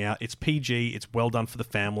checking out. It's PG, it's well done for the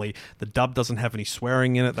family. The dub doesn't have any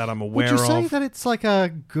swearing in it that I'm aware Would you say of. that it's like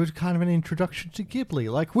a good kind of an introduction to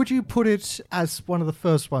Ghibli? Like, would you put it as one of the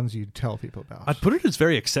first ones you'd tell people about? I'd put it as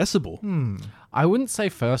very accessible. I wouldn't say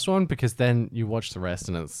first one because then you watch the rest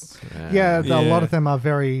and it's... Yeah, a lot Yeah. of them are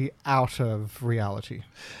very out of reality.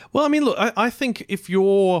 Well, I mean, look, I think if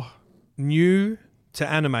you're new to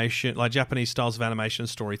animation, like Japanese styles of animation and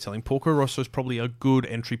storytelling, Porco Rosso is probably a good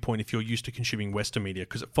entry point if you're used to consuming Western media,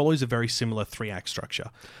 because it follows a very similar 3-act structure.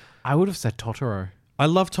 I would have said Totoro. I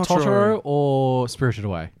love Totoro. Totoro or Spirited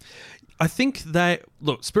Away? I think that,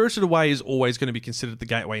 look, Spirited Away is always going to be considered the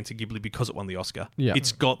gateway into Ghibli because it won the Oscar. Yeah.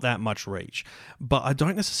 It's got that much reach. But I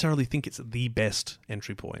don't necessarily think it's the best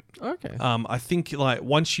entry point. Okay. I think, like,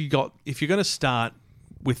 if you're going to start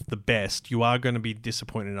with the best, you are going to be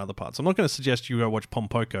disappointed in other parts. I'm not going to suggest you go watch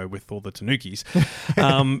Pompoko with all the Tanukis.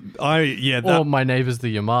 Or My Neighbors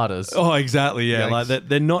the Yamadas. Oh, exactly. Yeah, Yikes. like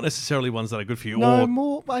they're not necessarily ones that are good for you. No, Or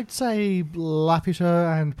more, I'd say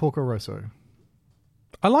Laputa and Porco Rosso.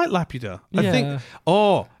 I like Laputa. Yeah. I think.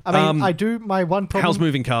 Oh, I mean, I do. My one problem. Howl's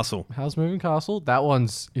Moving Castle. How's Moving Castle? That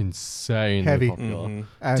one's insanely Heavy. popular.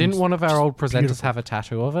 and Didn't one of our old presenters beautiful. have a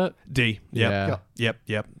tattoo of it? D. Yep. Yeah.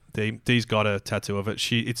 Yep. D's got a tattoo of it.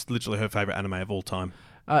 It's literally her favorite anime of all time.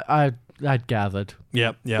 I'd gathered.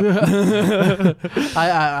 Yep.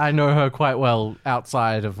 I know her quite well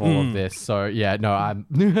outside of all of this, so yeah, no, I'm...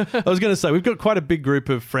 I was going to say, we've got quite a big group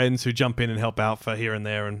of friends who jump in and help out for here and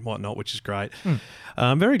there and whatnot, which is great.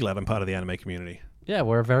 I'm very glad I'm part of the anime community. Yeah,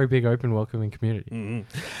 we're a very big, open, welcoming community.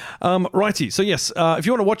 Righty. So, yes, if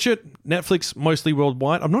you want to watch it, Netflix mostly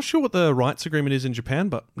worldwide. I'm not sure what the rights agreement is in Japan,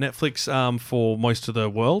 but Netflix for most of the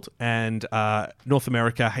world, and North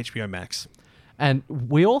America, HBO Max. And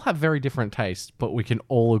we all have very different tastes, but we can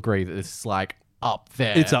all agree that this is like up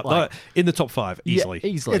there. It's up like, in the top 5, easily. Yeah,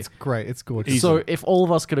 easily. It's great. It's gorgeous. Easily. So if all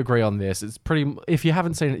of us could agree on this, it's pretty... If you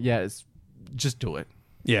haven't seen it yet, just do it.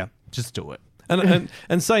 Yeah. Just do it. And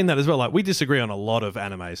saying that as well, like, we disagree on a lot of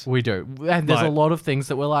animes. We do. And there's a Like- lot of things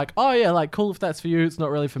that we're like, oh yeah, like cool if that's for you, it's not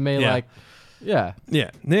really for me. Yeah. Like, yeah. Yeah.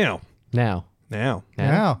 Now. Now. Now,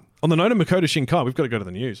 On the note of Makoto Shinkai, we've got to go to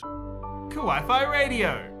the news. Kawaii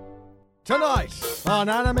Radio. tonight on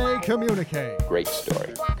Anime Communique. Great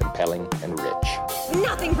story, compelling and rich.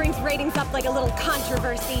 Nothing brings ratings up like a little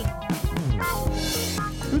controversy.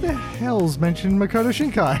 Who the hell's mentioned Makoto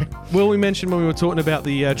Shinkai? Well, we mentioned when we were talking about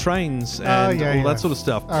the trains and all that sort of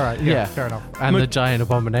stuff. All right, yeah, fair enough. And the giant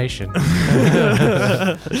abomination.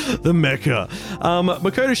 The mecha.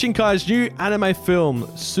 Makoto Shinkai's new anime film,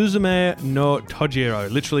 Suzume no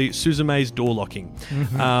Tojiro, literally Suzume's door locking,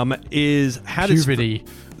 is had Puberty.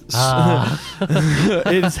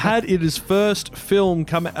 It has had its first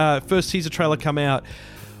first teaser trailer come out.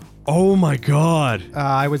 Oh my god!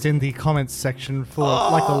 I was in the comments section for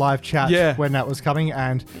like the live chat when that was coming,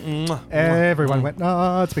 and everyone went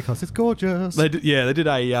nuts because it's gorgeous. They did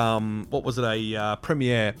a what was it, a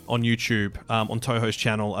premiere on YouTube on Toho's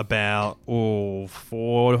channel about 4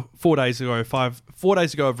 days ago, 4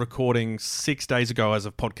 days ago of recording, 6 days ago as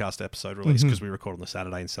a podcast episode release, because we record on the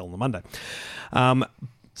Saturday and sell on the Monday.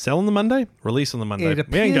 Sell on the Monday, release on the Monday.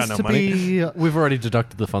 We ain't got no money. We've already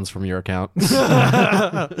deducted the funds from your account.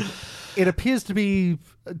 It appears to be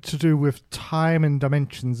to do with time and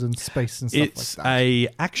dimensions and space and stuff like that. It's a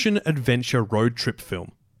action-adventure road trip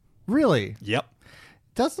film. Really? Yep.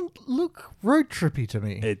 Doesn't look road trippy to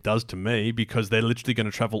me. It does to me, because they're literally going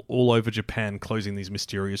to travel all over Japan, closing these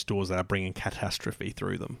mysterious doors that are bringing catastrophe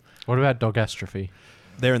through them. What about dogastrophe?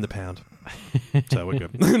 They're in the pound. So we're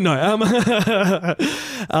good. No,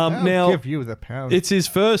 I'll give you the pound. It's his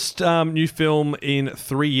first new film in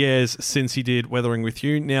 3 years since he did Weathering with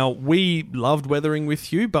You. Now, we loved Weathering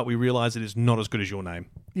with You, but we realised it is not as good as Your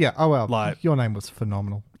Name. Yeah, oh well, Your Name was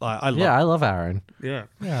phenomenal. I love Aaron. Yeah.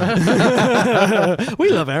 We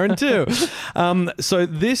love Aaron too. So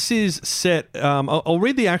this is set, I'll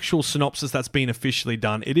read the actual synopsis that's been officially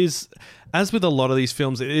done. It is, as with a lot of these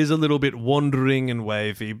films, it is a little bit wandering and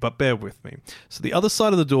wavy, but bear with me. So the other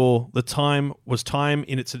side of the door, the time was time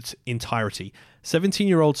in its entirety.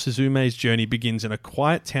 17-year-old Suzume's journey begins in a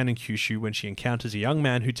quiet town in Kyushu when she encounters a young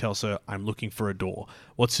man who tells her, "I'm looking for a door."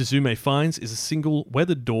 What Suzume finds is a single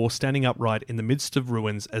weathered door standing upright in the midst of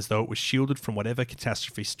ruins, as though it was shielded from whatever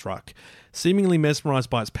catastrophe struck. Seemingly mesmerized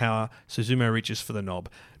by its power, Suzume reaches for the knob.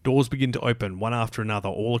 Doors begin to open, one after another,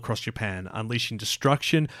 all across Japan, unleashing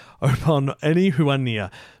destruction upon any who are near.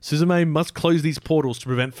 Suzume must close these portals to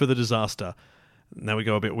prevent further disaster. Now we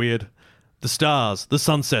go a bit weird. The stars, the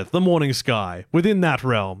sunset, the morning sky. Within that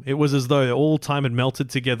realm, it was as though all time had melted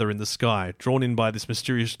together in the sky. Drawn in by this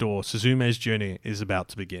mysterious door, Suzume's journey is about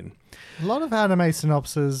to begin. A lot of anime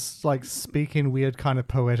synopses like speak in weird kind of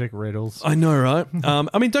poetic riddles. I know, right?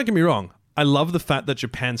 I mean, don't get me wrong. I love the fact that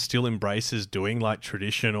Japan still embraces doing like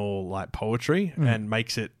traditional like poetry and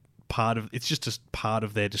makes it it's just part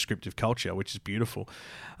of their descriptive culture, which is beautiful.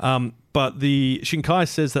 But the Shinkai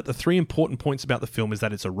says that the 3 important points about the film is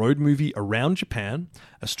that it's a road movie around Japan,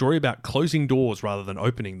 a story about closing doors rather than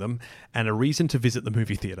opening them, and a reason to visit the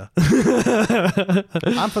movie theater.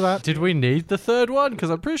 I'm for that. Did we need the third one? Because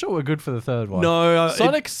I'm pretty sure we're good for the third one. No.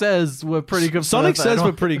 Sonic says we're pretty good for Sonic the third says one.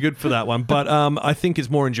 we're pretty good for that one, but I think it's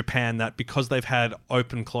more in Japan that because they've had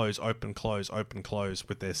open, close, open, close, open, close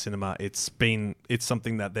with their cinema, it's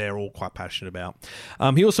something that they're all quite passionate about.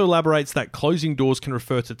 He also elaborates that closing doors can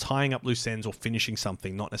refer to tying up loose ends or finishing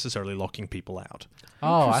something, not necessarily locking people out.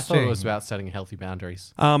 Oh, I thought it was about setting healthy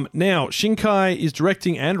boundaries. Now, Shinkai is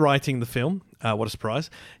directing and writing the film. What a surprise.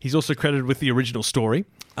 He's also credited with the original story.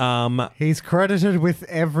 He's credited with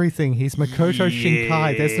everything. He's Makoto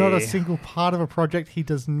Shinkai. There's not a single part of a project he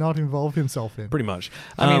does not involve himself in. Pretty much.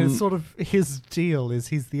 I mean, it's sort of his deal is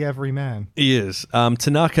he's the everyman. He is.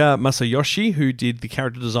 Tanaka Masayoshi, who did the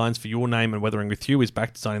character designs for Your Name and Weathering with You, is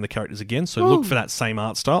back designing the characters again. So look for that same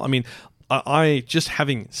art style. I mean, I just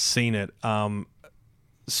having seen it,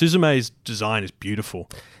 Suzume's design is beautiful.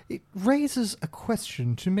 It raises a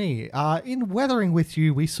question to me. In Weathering with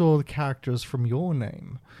You, we saw the characters from Your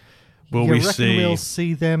Name. Will you we reckon see? We'll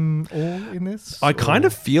see them all in this? I kind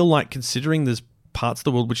of feel like, considering there's parts of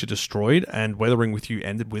the world which are destroyed and Weathering with You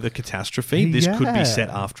ended with a catastrophe, this could be set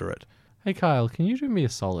after it. Hey, Kyle, can you do me a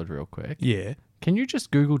solid real quick? Yeah. Can you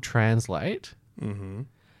just Google Translate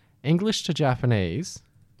English to Japanese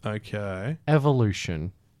Okay.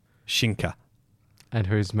 evolution Shinka. and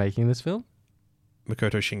who's making this film?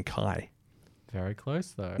 Makoto Shinkai. Very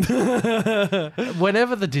close, though.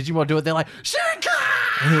 Whenever the Digimon do it, they're like,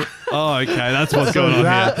 Shinkai! Oh, okay. That's what's going on here.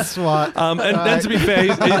 That's what. And to be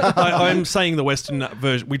fair, I'm saying the Western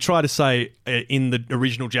version. We try to say in the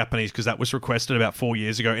original Japanese because that was requested about 4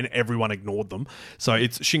 years ago and everyone ignored them. So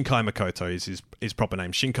it's Shinkai Makoto is his proper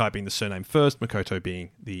name. Shinkai being the surname first, Makoto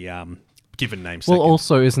being the given name Well, second.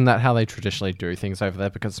 also, isn't that how they traditionally do things over there?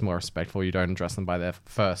 Because it's more respectful. You don't address them by their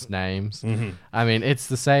first names. Mm-hmm. I mean, it's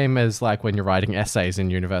the same as like when you're writing essays in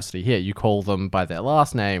university here. You call them by their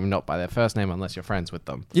last name, not by their first name, unless you're friends with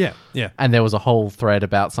them. Yeah, yeah. And there was a whole thread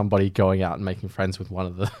about somebody going out and making friends with one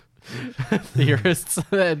of the theorists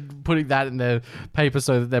and putting that in their paper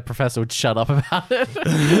so that their professor would shut up about it.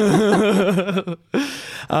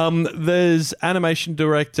 There's animation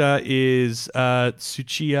director is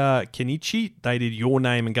Tsuchiya Kenichi. They did Your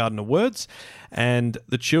Name and Garden of Words. And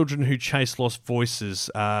The Children Who Chase Lost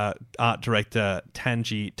Voices, art director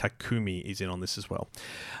Tanji Takumi is in on this as well.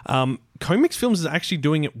 Komix Films is actually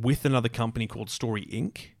doing it with another company called Story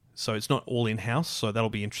Inc., so it's not all in-house, so that'll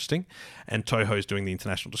be interesting. And Toho's doing the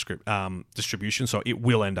international distribution, so it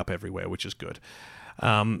will end up everywhere, which is good.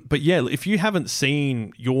 But yeah, if you haven't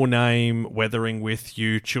seen Your Name, Weathering With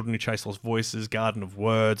You, Children Who Chase Lost Voices, Garden of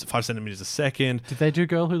Words, 5 centimeters a second. Did they do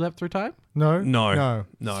Girl Who Leapt Through Time? No.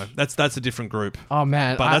 That's a different group. Oh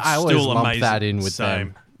man, But that's I always still lumped amazing. that in with Same.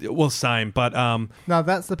 them. Well, same, but No,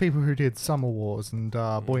 that's the people who did Summer Wars and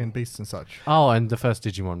Boy and Beast and such. Oh, and the first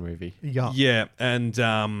Digimon movie. yeah, and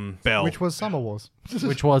Belle. Which was Summer Wars.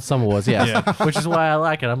 Which was Summer Wars, yes. Yeah. Which is why I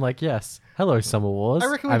like it. I'm like, yes. Hello, Summer Wars. I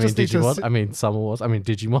reckon we mean, just need to Digimon. sit- I mean, Summer Wars. I mean,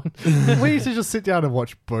 Digimon. We need to just sit down and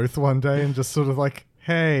watch both one day and just sort of like,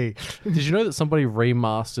 hey. Did you know that somebody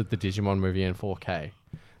remastered the Digimon movie in 4K?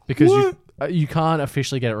 Because you can't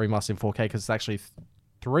officially get it remastered in 4K because it's actually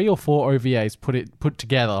 3 or 4 OVAs put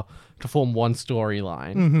together to form one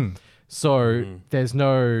storyline. Mm-hmm. So there's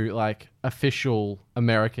no like official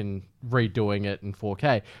American redoing it in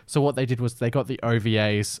 4K. So what they did was they got the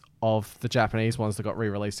OVAs of the Japanese ones that got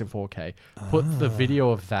re-released in 4K, put the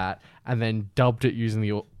video of that, and then dubbed it using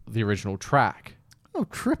the original track. Oh,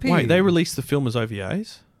 trippy. Wait, they released the film as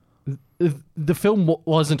OVAs? The film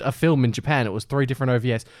wasn't a film in Japan. It was 3 different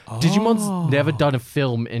OVAs. Digimon's never done a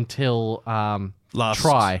film until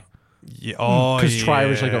Try. Yeah. Oh, Because Try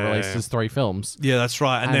originally got released as 3 films. Yeah, that's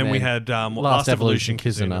right. And then we had Last Evolution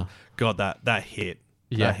Kizuna. God, that hit.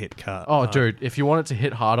 Yeah. That hit cut. Oh, dude, if you want it to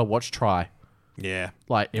hit harder, watch Try. Yeah.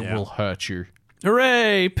 Like, it will hurt you.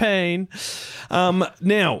 Hooray, pain.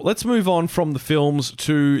 Now, let's move on from the films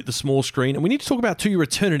to the small screen. And we need to talk about To Your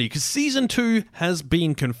Eternity because Season 2 has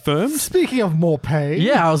been confirmed. Speaking of more pain.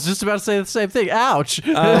 Yeah, I was just about to say the same thing. Ouch.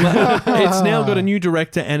 It's now got a new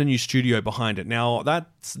director and a new studio behind it. Now,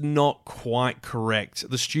 that's not quite correct.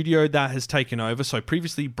 The studio that has taken over, so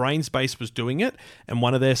previously Brainspace was doing it, and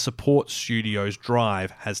one of their support studios,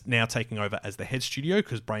 Drive, has now taken over as the head studio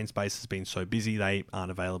because Brainspace has been so busy they aren't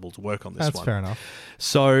available to work on this one. That's fair enough.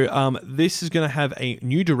 So this is going to have a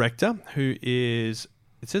new director who is,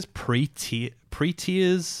 it says pre-tier?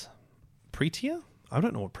 I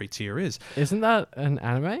don't know what pre-tier is. Isn't that an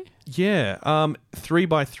anime? Yeah,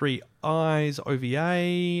 3x3 Eyes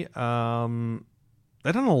OVA.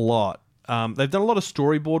 They've done a lot. They've done a lot of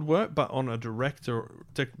storyboard work, but on a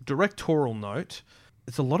directorial note,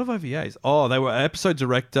 it's a lot of OVAs. Oh, they were episode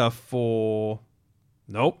director for...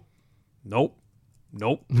 Nope.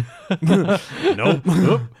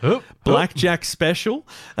 Blackjack Special.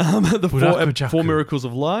 The Four Miracles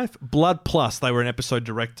of Life. Blood Plus. They were an episode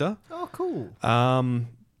director. Oh, cool. Bono,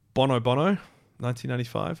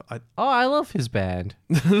 1995. I love his band.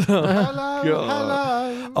 Hello.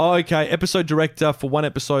 Oh, okay. Episode director for one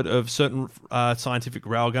episode of certain Scientific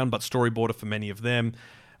Railgun, but storyboarder for many of them.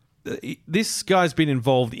 This guy's been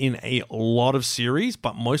involved in a lot of series,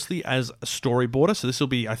 but mostly as a storyboarder. So this will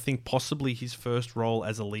be, I think, possibly his first role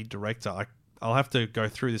as a lead director. I'll have to go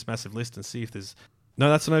through this massive list and see if there's...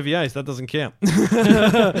 No, that's an OVA, so that doesn't count.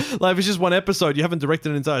 Like, if it's just one episode, you haven't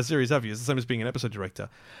directed an entire series, have you? It's the same as being an episode director.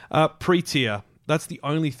 Pre-tier. That's the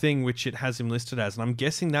only thing which it has him listed as, and I'm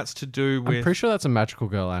guessing that's to do with... I'm pretty sure that's a Magical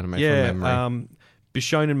Girl anime from memory.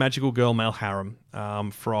 Bishonen Magical Girl Male Harem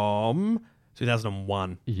from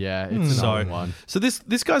 2001. Yeah, it's another one. So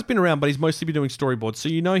this guy's been around, but he's mostly been doing storyboards. So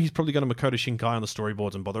you know he's probably got a Makoto Shinkai on the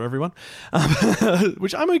storyboards and bother everyone,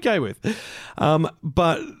 which I'm okay with.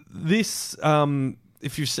 But this,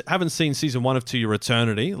 if you haven't seen season 1 of To Your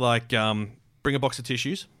Eternity, like bring a box of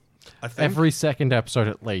tissues. I think every second episode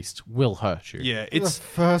at least will hurt you. Yeah, The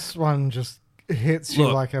first one just hits you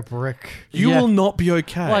like a brick. You will not be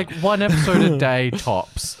okay. Like 1 episode a day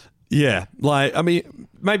tops. Yeah, like, I mean,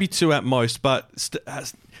 maybe 2 at most, but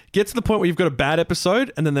get to the point where you've got a bad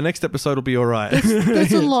episode and then the next episode will be all right.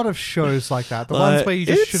 There's a lot of shows like that. The ones where you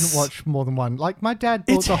just shouldn't watch more than one. Like, my dad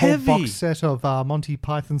bought the whole box set of Monty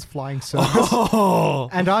Python's Flying Circus.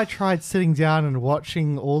 And I tried sitting down and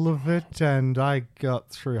watching all of it, and I got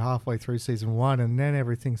through halfway through season 1, and then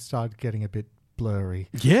everything started getting a bit blurry.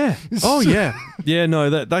 Yeah. Oh yeah. Yeah. No,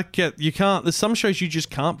 you can't. There's some shows you just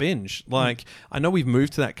can't binge. Like I know we've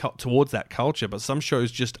moved to towards that culture, but some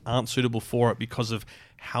shows just aren't suitable for it because of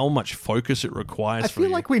how much focus it requires. I for feel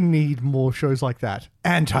you. like we need more shows like that.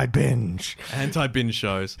 Anti-binge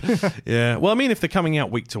shows. Yeah. Well, I mean, if they're coming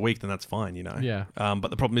out week to week, then that's fine, you know. Yeah. But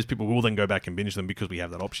the problem is people will then go back and binge them because we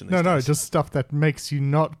have that option. No, days. just stuff that makes you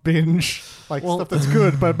not binge. Like stuff that's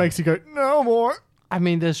good, but it makes you go, no more. I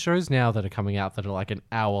mean, there's shows now that are coming out that are like an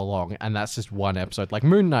hour long, and that's just one episode. Like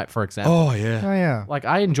Moon Knight, for example. Oh yeah. Oh, yeah. Like,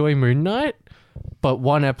 I enjoy Moon Knight, but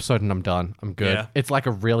one episode and I'm done. I'm good. Yeah. It's like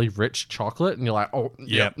a really rich chocolate, and you're like, oh,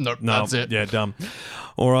 yeah, nope, that's it. Yeah, dumb.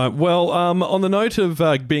 All right. Well, on the note of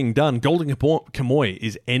being done, Golden Kamuy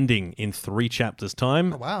is ending in 3 chapters'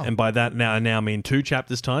 time. Oh, wow. And by that now mean 2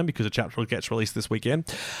 chapters' time because a chapter gets released this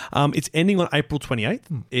weekend. It's ending on April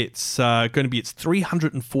 28th. It's going to be its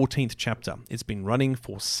 314th chapter. It's been running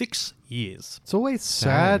for 6 years. It's always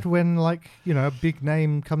sad when, like, you know, a big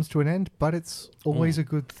name comes to an end, but it's always a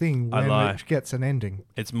good thing I when lie. it gets an ending.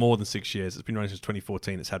 It's more than 6 years. It's been running since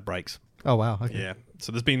 2014. It's had breaks. Oh, wow. Okay. Yeah.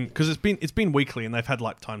 So there's been, because it's been weekly, and they've had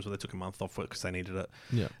like times where they took a month off work because they needed it.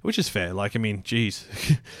 Yeah. Which is fair. Like, I mean, geez,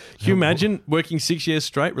 can you imagine working 6 years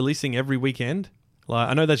straight, releasing every weekend? Like,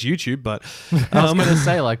 I know that's YouTube, but I was going to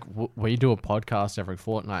say, like, we do a podcast every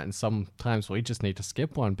fortnight, and sometimes we just need to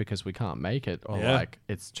skip one because we can't make it, or Yeah. like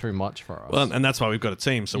it's too much for us. well, and that's why we've got a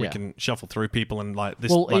team, so we Yeah. can shuffle through people and like this.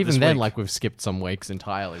 Well, like even this then, week. like we've skipped some weeks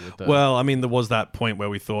entirely with the. Well, I mean, there was that point where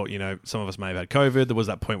we thought, you know, some of us may have had COVID. There was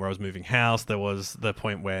that point where I was moving house. There was the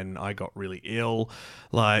point when I got really ill.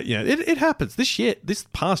 Like, you know, it happens. This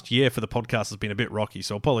past year for the podcast has been a bit rocky.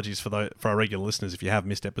 So apologies for our regular listeners if you have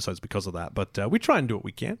missed episodes because of that. But we try and do what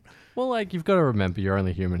we can. well, like you've got to remember, you're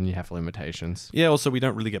only human and you have limitations. Yeah. Also, we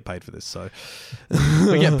don't really get paid for this, so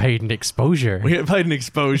We get paid in exposure. we get paid in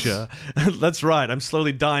exposure. That's right. I'm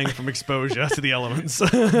slowly dying from exposure to the elements.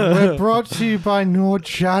 We're brought to you by Nord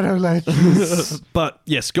Shadow Legends. But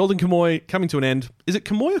yes, Golden Kamuy coming to an end. Is it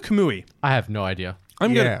Kamuy or Kamui? I have no idea.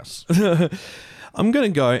 Yes. I'm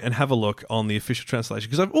going to go and have a look on the official translation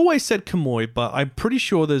because I've always said Kamuy, but I'm pretty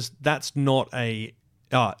sure that's not a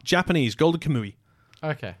Japanese Golden Kamuy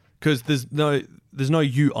Okay. because there's no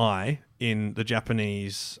UI in the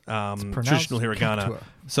Japanese traditional hiragana. Katua.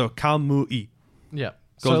 So Kamui. Yeah.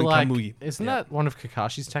 Golden so, like, Kamui. isn't Yeah. that one of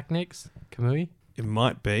Kakashi's techniques? Kamui? It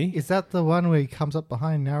might be. Is that the one where he comes up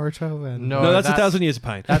behind Naruto and No, That's 1,000 Years of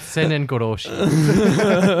Pain. That's Senen Goroshi.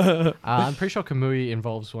 I'm pretty sure Kamui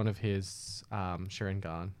involves one of his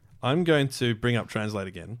Sharingan. I'm going to bring up Translate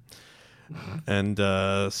again and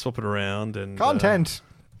swap it around and content?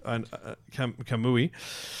 Kamui.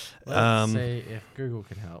 Let's see if Google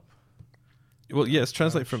can help. Well, yes,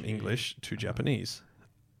 translate from English to Japanese.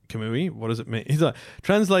 Kamui, what does it mean? He's like,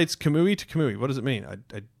 translates Kamui to Kamui. What does it mean?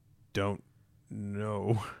 I don't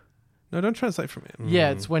know. No, don't translate from it.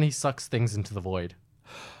 Yeah, it's when he sucks things into the void.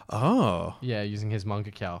 Oh. Yeah, using his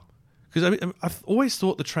manga cow. Because I've always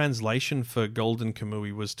thought the translation for Golden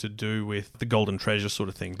Kamui was to do with the golden treasure sort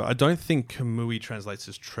of thing, but I don't think Kamui translates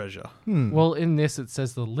as treasure. Well, in this, it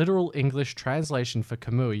says the literal English translation for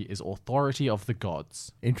Kamui is authority of the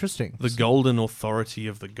gods. Interesting. The golden authority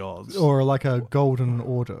of the gods. Or like a golden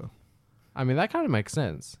order. I mean, that kind of makes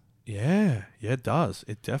sense. Yeah, it does.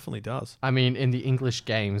 It definitely does. I mean, in the English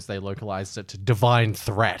games, they localized it to divine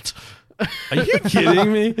threat. Are you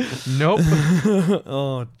kidding me? Nope.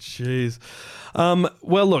 Oh, jeez.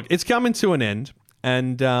 Well, look, it's coming to an end,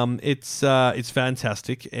 and it's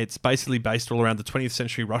fantastic. It's basically based all around the 20th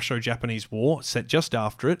century Russo-Japanese War, set just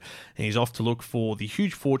after it, and he's off to look for the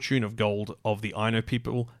huge fortune of gold of the Ainu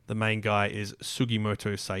people. The main guy is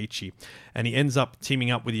Sugimoto Saichi, and he ends up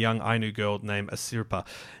teaming up with a young Ainu girl named Asirpa.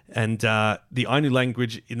 And the Ainu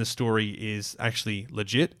language in the story is actually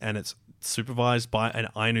legit, and it's supervised by an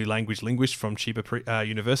Ainu language linguist from Chiba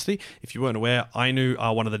University. If you weren't aware, Ainu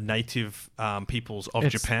are one of the native peoples of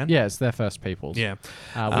Japan. Yeah, it's their first peoples. Yeah.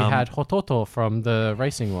 We had Hototo from the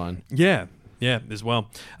racing one. Yeah, as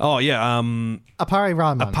well. Oh, yeah. Appari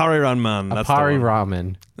Ramen. Appari Ramen. That's Appari the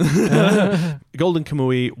one. Ramen. Golden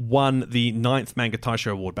Kamuy won the 9th Manga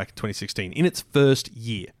Taisho Award back in 2016 in its first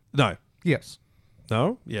year. No. Yes.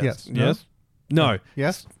 No? Yes. Yes. Yes. No.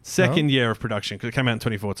 Yes. Second year of production because it came out in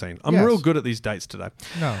 2014. I'm Yes. real good at these dates today.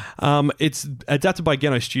 No. It's adapted by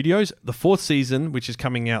Geno Studios. The 4th season, which is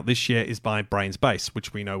coming out this year, is by Brains Base,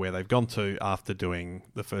 which we know where they've gone to after doing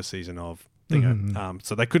the first season of Thingo.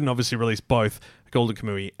 So they couldn't obviously release both Golden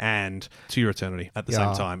Kamuy and To Your Eternity at the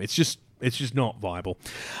same time. It's just not viable.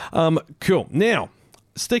 Cool. Now,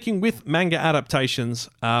 sticking with manga adaptations,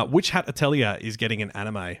 Witch Hat Atelier is getting an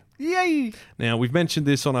anime. Yay! Now, we've mentioned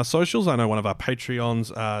this on our socials. I know one of our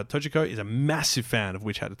Patreons, Tojiko, is a massive fan of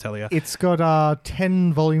Witch Hat Atelier. It's got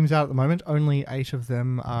 10 volumes out at the moment. Only 8 of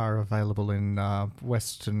them are available in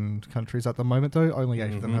Western countries at the moment, though. Only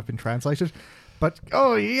 8 of them have been translated. But,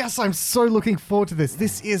 oh yes, I'm so looking forward to this.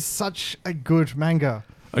 This is such a good manga.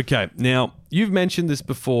 Okay, now, you've mentioned this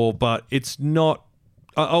before, but it's not...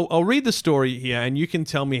 I'll read the story here, and you can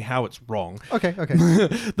tell me how it's wrong. Okay.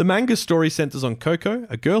 The manga story centers on Coco,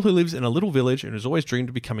 a girl who lives in a little village and has always dreamed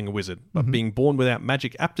of becoming a wizard. But being born without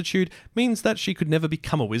magic aptitude means that she could never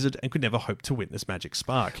become a wizard and could never hope to witness magic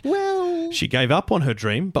spark. Well... She gave up on her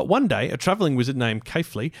dream, but one day a traveling wizard named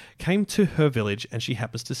Kayfley came to her village and she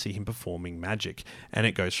happens to see him performing magic. And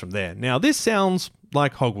it goes from there. Now, this sounds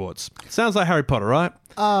like Hogwarts. Sounds like Harry Potter, right?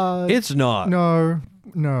 It's not. No.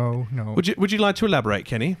 Would you like to elaborate,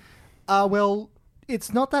 Kenny? Well,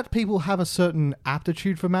 it's not that people have a certain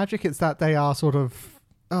aptitude for magic. It's that they are sort of...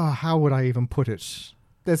 how would I even put it?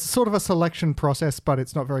 There's sort of a selection process, but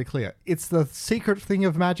it's not very clear. It's the secret thing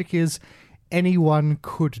of magic is anyone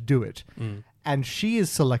could do it. And she is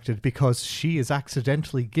selected because she is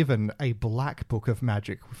accidentally given a black book of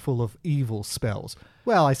magic full of evil spells.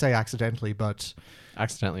 Well, I say accidentally, but...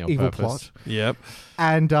 Accidentally on evil purpose. plot. Yep.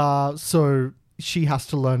 And so... she has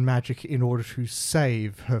to learn magic in order to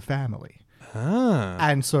save her family.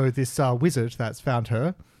 And so this wizard that's found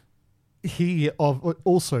her, he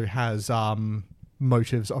also has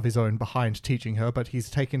motives of his own behind teaching her, but he's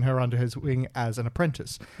taken her under his wing as an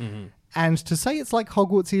apprentice. And to say it's like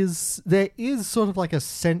Hogwarts is, there is sort of like a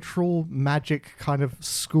central magic kind of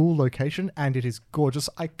school location, and it is gorgeous.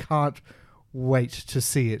 I can't wait to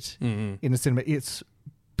see it in the cinema. It's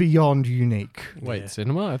beyond unique. Wait,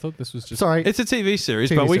 cinema? I thought this was just... Sorry. It's a TV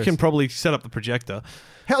series, but we can probably set up the projector.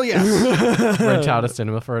 Hell yes! rent out a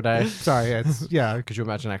cinema for a day. Sorry, yeah. Could you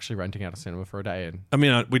imagine actually renting out a cinema for a day? And I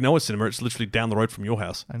mean, we know a cinema. It's literally down the road from your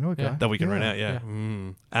house. I know a guy. That we can rent out, yeah.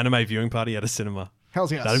 Anime viewing party at a cinema. Hell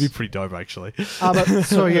yes. That'd be pretty dope, actually.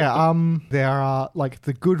 There are like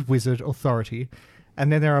the good wizard authority,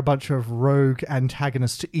 and then there are a bunch of rogue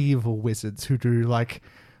antagonist evil wizards who do like,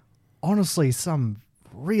 honestly, some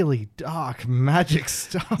really dark magic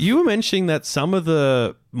stuff. You were mentioning that some of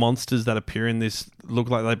the monsters that appear in this look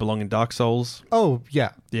like they belong in Dark Souls. Oh,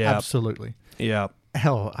 yeah. Yeah. Absolutely. Yeah.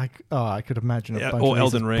 Hell, I could imagine a bunch or of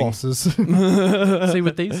Elden Ring bosses. See,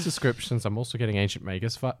 with these descriptions, I'm also getting Ancient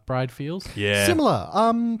Magus Bride feels. Yeah. Similar.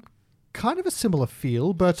 Kind of a similar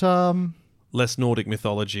feel, but less Nordic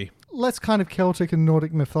mythology. Less kind of Celtic and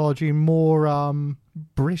Nordic mythology, more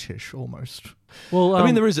British almost. Well, I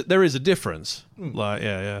mean, there is a difference. Like,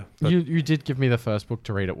 yeah. But You did give me the first book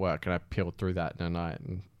to read at work, and I peeled through that in a night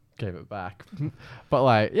and gave it back. But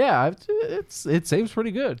like, yeah, it seems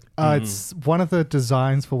pretty good. It's one of the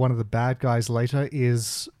designs for one of the bad guys later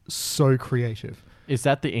is so creative. Is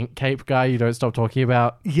that the ink cape guy you don't stop talking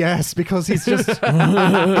about? Yes, because he's just he's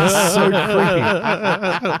so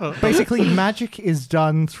creepy. Basically, magic is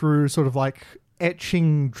done through sort of like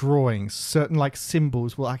etching drawings. Certain like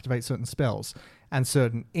symbols will activate certain spells, and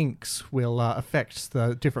certain inks will affect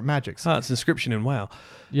the different magics. it's inscription in WoW.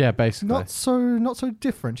 Yeah, basically. Not so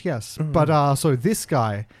different, yes. But so this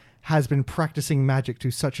guy has been practicing magic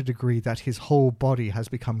to such a degree that his whole body has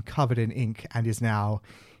become covered in ink and is now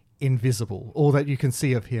invisible. All that you can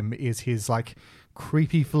see of him is his like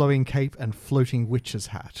creepy flowing cape and floating witch's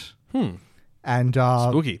hat. And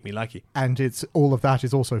Spooky, me likey. and it's all of that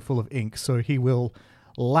is also full of ink, so he will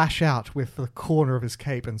lash out with the corner of his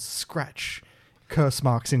cape and scratch curse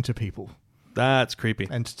marks into people That's creepy.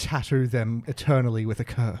 and tattoo them eternally with a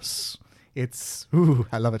curse. It's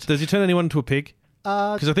I love it. Does he turn anyone into a pig?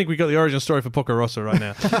 Because I think we got the origin story for Poco Rosso right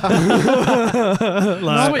now. Sweet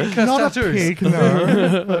curse Not tattoos. a pig,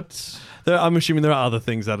 no. But I'm assuming there are other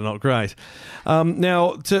things that are not great.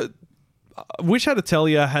 Now, Witch Hat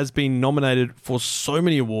Atelier has been nominated for so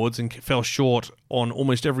many awards and fell short on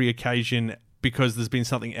almost every occasion because there's been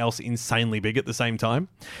something else insanely big at the same time.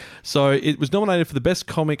 So it was nominated for the Best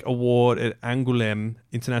Comic Award at Angoulême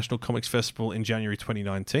International Comics Festival in January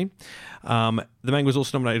 2019. The manga was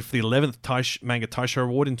also nominated for the 11th Manga Taisho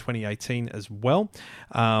Award in 2018 as well.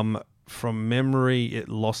 From memory, it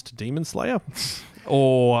lost to Demon Slayer.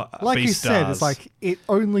 Or like Beastars. you said, it's like it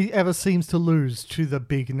only ever seems to lose to the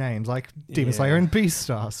big names like Demon Slayer and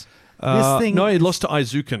Beastars. No, it lost to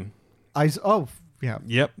Aizuken. Yeah.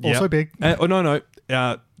 Yep. Also big.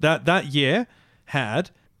 That year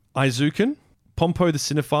had Aizuken, Pompo the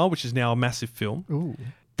Cinephile, which is now a massive film. Ooh.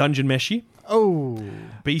 Dungeon Meshi. Oh.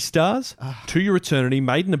 Beastars. To Your Eternity.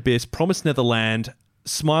 Made in Abyss. Promised Netherland.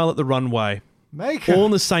 Smile at the Runway. Maker. all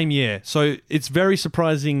in the same year. So it's very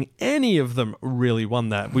surprising any of them really won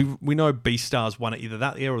that. We know Beastars won it either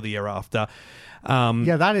that year or the year after.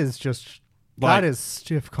 Yeah, that is just... that is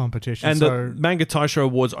stiff competition. And so the Manga Taisho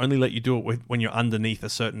Awards only let you do it when you're underneath a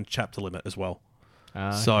certain chapter limit as well.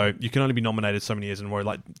 So you can only be nominated so many years in a row.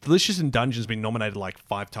 Like Delicious in Dungeon's been nominated like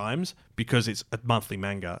 5 times because it's a monthly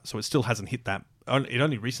manga, so it still hasn't hit that. It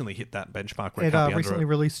only recently hit that benchmark. Where it recently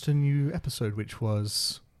released a new episode, which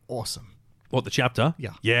was awesome. What, the chapter?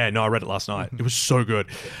 Yeah. Yeah, no, I read it last night. It was so good.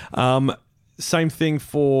 Same thing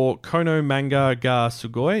for Kono Manga ga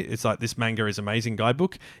Sugoi. It's like, this manga is amazing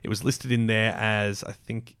guidebook. It was listed in there as, I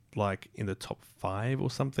think, like in the top 5 or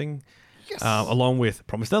something. Yes. Along with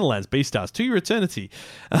Promised Neverlands, Beastars, To Your Eternity,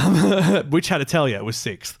 which had to tell you it was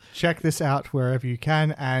 6th. Check this out wherever you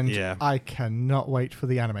can, and I cannot wait for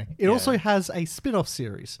the anime. It also has a spin-off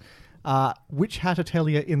series, Which Hat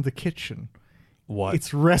Atelier in the Kitchen. What?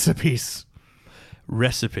 It's recipes.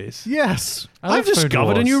 Recipes? Yes. I've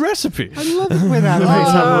discovered a new recipe. I love it when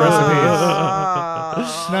animes have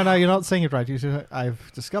recipes. No, you're not saying it right. You said,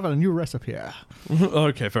 I've discovered a new recipe.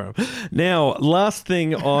 Okay, fair enough. Now, last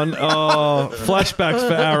thing on flashbacks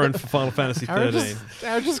for Aaron for Final Fantasy 13.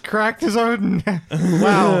 Aaron just cracked his own.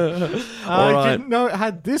 Wow. I didn't know it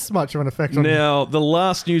had this much of an effect on me. Now, the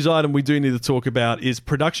last news item we do need to talk about is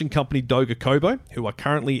production company Doga Kobo, who are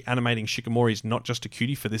currently animating Shikamori's Not Just a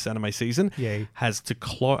Cutie for this anime season, has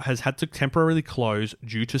had to temporarily close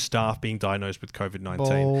due to staff being diagnosed with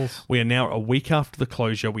COVID-19. We are now a week after the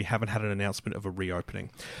closure. We haven't had an announcement of a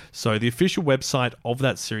reopening. So the official website of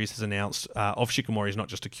that series has announced, of Shikamori's Not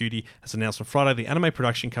Just a Cutie, has announced on Friday the anime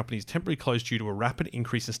production company is temporarily closed due to a rapid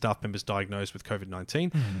increase in staff members diagnosed with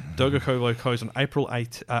COVID-19. Doga Kobo closed on April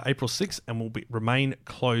 6 and will remain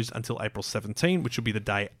closed until April 17, which will be the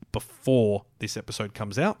day before this episode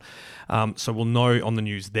comes out. So we'll know on the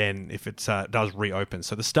news then if it does reopen.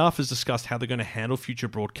 So the staff has discussed how they're going to handle future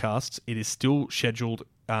broadcasts. It is still scheduled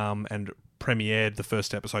and premiered the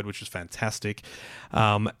first episode, which was fantastic.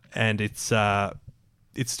 And it's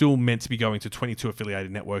still meant to be going to 22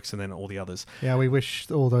 affiliated networks and then all the others. Yeah, we wish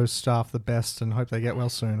all those staff the best and hope they get well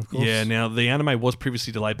soon, of course. Yeah, now the anime was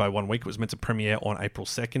previously delayed by 1 week. It was meant to premiere on April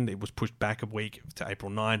 2nd. It was pushed back a week to April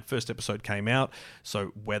 9. First episode came out. So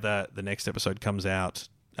whether the next episode comes out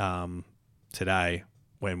today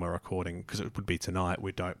when we're recording, because it would be tonight,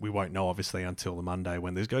 we won't know obviously until the Monday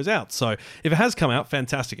when this goes out. So if it has come out,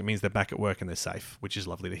 fantastic. It means they're back at work and they're safe, which is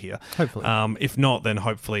lovely to hear. Hopefully. If not, then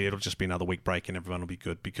hopefully it'll just be another week break and everyone will be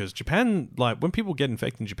good, because Japan, like when people get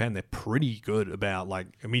infected in Japan, they're pretty good about like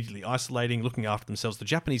immediately isolating, looking after themselves. The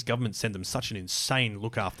Japanese government send them such an insane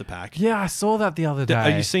look after pack. Yeah, I saw that the other day.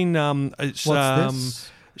 Have you seen What's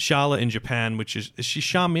this? Charlotte in Japan, which is she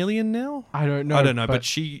Charmeleon now? I don't know. But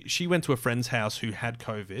she went to a friend's house who had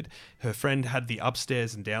COVID. Her friend had the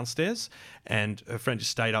upstairs and downstairs, and her friend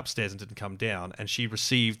just stayed upstairs and didn't come down. And she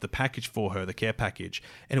received the package for her, the care package,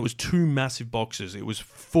 and it was 2 massive boxes. It was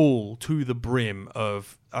full to the brim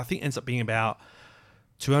of, I think it ends up being about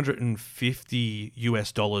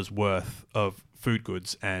 $250 worth of food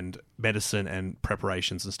goods and medicine and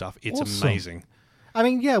preparations and stuff. It's awesome. Amazing. I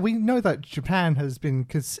mean, yeah, we know that Japan has been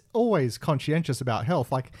always conscientious about health.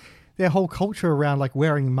 Like, their whole culture around, like,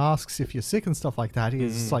 wearing masks if you're sick and stuff like that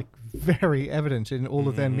is, like, very evident in all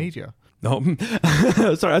of their media. No,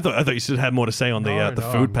 sorry, I thought you should have more to say on the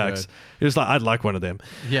food packs. It was like, I'd like one of them.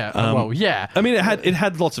 Yeah, yeah. I mean, it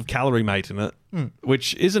had lots of Calorie Mate in it,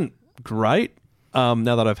 which isn't great.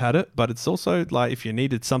 Now that I've had it, but it's also like if you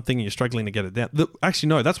needed something and you're struggling to get it down. Actually,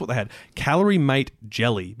 no, that's what they had. Calorie Mate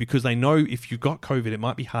jelly, because they know if you've got COVID, it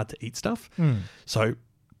might be hard to eat stuff. So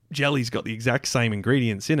jelly's got the exact same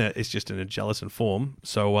ingredients in it. It's just in a gelatin form.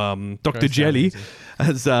 So Dr. Jelly,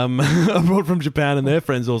 as brought from Japan, and their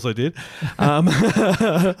friends also did.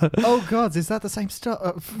 Oh, God, is that the same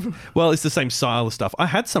stuff? Well, it's the same style of stuff. I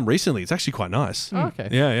had some recently. It's actually quite nice. Oh, okay.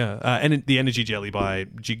 Yeah. And the Energy Jelly by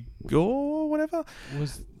Jigor, whatever.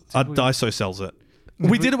 Daiso sells it.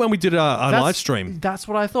 We did it when we did our live stream. That's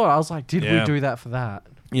what I thought. I was like, did we do that for that?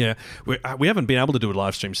 Yeah, we haven't been able to do a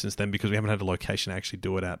live stream since then because we haven't had a location to actually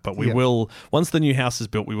do it at. But we will, once the new house is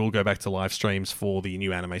built, we will go back to live streams for the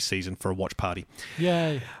new anime season for a watch party.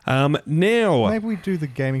 Yay. Now... Maybe we do the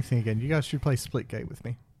gaming thing again. You guys should play Splitgate with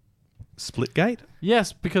me. Splitgate?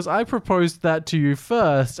 Yes, because I proposed that to you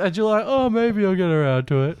first, and you're like, oh, maybe I'll get around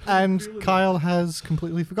to it. And Kyle has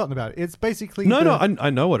completely forgotten about it. It's basically... No, I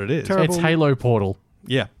know what it is. It's Halo Portal.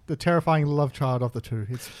 Yeah. The terrifying love child of the two.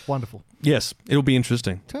 It's wonderful. Yes, it'll be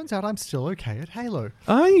interesting. Turns out I'm still okay at Halo.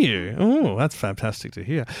 Are you? Oh, that's fantastic to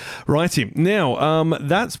hear. Righty. Now,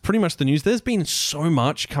 that's pretty much the news. There's been so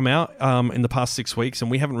much come out in the past 6 weeks,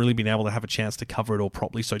 and we haven't really been able to have a chance to cover it all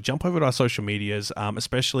properly. So jump over to our social medias,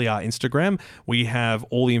 especially our Instagram. We have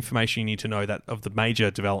all the information you need to know that of the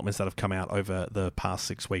major developments that have come out over the past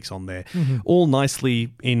 6 weeks on there. All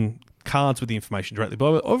nicely in cards with the information directly,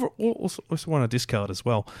 but also on a discard as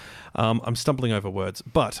well. I'm stumbling over words,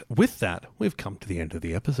 but with that, we've come to the end of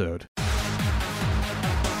the episode.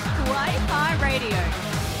 Wi-Fi Radio.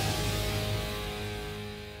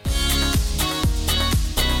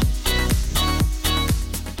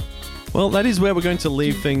 Well, that is where we're going to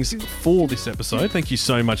leave things for this episode. Thank you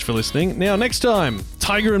so much for listening. Now, next time,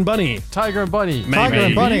 Tiger and Bunny. Tiger and Bunny. Maybe. Tiger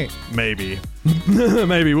and Bunny. Maybe.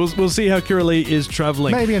 Maybe. We'll see how Kiralee is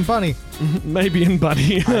traveling. Maybe and Bunny. Maybe and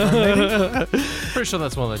Bunny. Pretty sure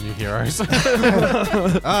that's one of the new heroes.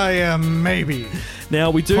 I am maybe.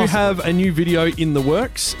 Now, we do Possibly. have a new video in the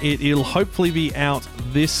works. It'll hopefully be out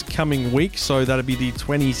this coming week, so that'll be the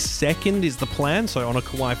 22nd is the plan, so on a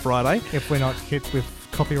Kawaii Friday. If we're not hit with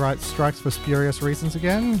copyright strikes for spurious reasons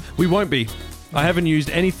again. We won't be. I haven't used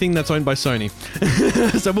anything that's owned by Sony,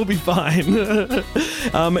 so we'll be fine.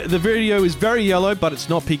 The video is very yellow, but it's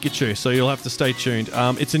not Pikachu, so you'll have to stay tuned.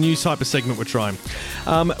 It's a new type of segment we're trying.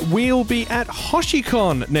 We'll be at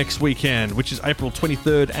HoshiCon next weekend, which is April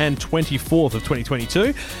 23rd and 24th of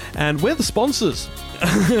 2022, and we're the sponsors.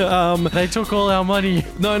 They took all our money.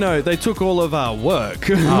 No, they took all of our work.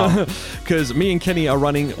 Because me and Kenny are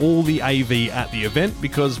running all the AV at the event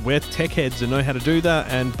because we're tech heads and know how to do that,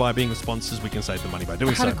 and by being the sponsors, we can save the money by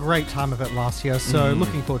doing I had so. a great time of it last year, so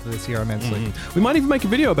looking forward to this year immensely. We might even make a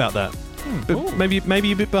video about that. But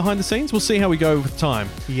maybe a bit behind the scenes. We'll see how we go with time.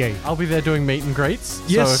 Yay. I'll be there doing meet and greets.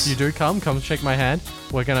 Yes. So if you do come shake my hand.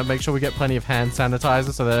 We're going to make sure we get plenty of hand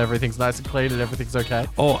sanitizer so that everything's nice and clean and everything's okay.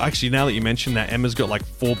 Oh, actually, now that you mention that, Emma's got like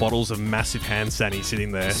 4 bottles of massive hand sanitizer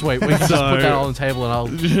sitting there. Sweet. We can just put that on the table and I'll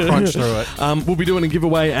crunch through it. We'll be doing a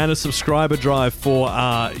giveaway and a subscriber drive for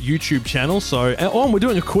our YouTube channel. So, we're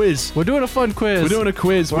doing a quiz. We're doing a fun quiz. We're doing a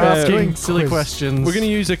quiz. We're asking silly questions. We're going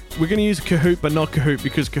to use Kahoot, but not Kahoot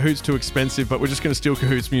because Kahoot's too expensive. But we're just going to steal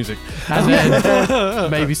Kahoot's music. And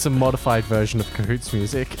then maybe some modified version of Kahoot's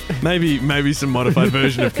music. Maybe some modified version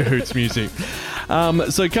of Kahoot's music.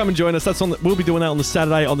 So come and join us. We'll be doing that on the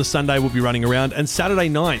Saturday. On the Sunday, we'll be running around. And Saturday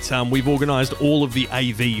night, we've organised all of the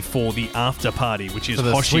AV for the after party, which is for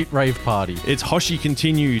the Hoshi. sweet rave party. It's Hoshi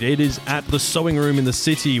Continued. It is at the Sewing Room in the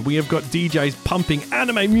city. We have got DJs pumping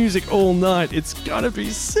anime music all night. It's going to be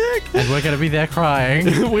sick. And we're going to be there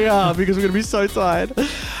crying. We are, because we're going to be so tired.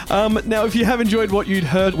 Now, if you have enjoyed what you'd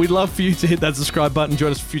heard, we'd love for you to hit that subscribe button,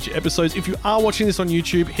 join us for future episodes. If you are watching this on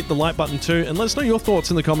YouTube, hit the like button too, and let us know your thoughts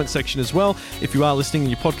in the comment section as well. If you are listening in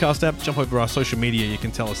your podcast app, jump over to our social media, you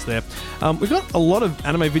can tell us there. We've got a lot of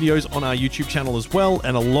anime videos on our YouTube channel as well,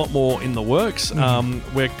 and a lot more in the works.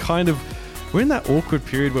 We're in that awkward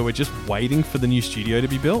period where we're just waiting for the new studio to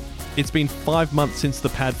be built. It's been 5 months since the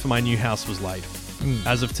pad for my new house was laid.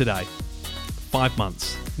 As of today. 5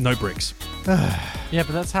 months. No bricks. Yeah,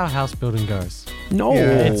 but that's how house building goes. No.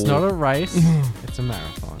 Yeah. It's not a race. It's a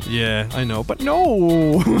marathon. Yeah, I know, but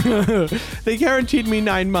no. They guaranteed me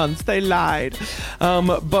 9 months. They lied.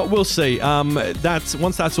 But we'll see.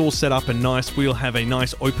 Once that's all set up and nice, we'll have a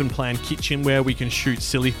nice open plan kitchen where we can shoot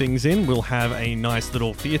silly things in. We'll have a nice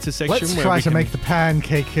little theatre section. Let's where try we to can make the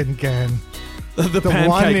pancake again. the one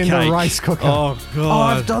pancake in cake. the rice cooker. Oh Oh,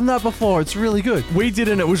 god. I've done that before. It's really good. We did,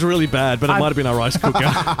 and it was really bad, but it might have been our rice cooker.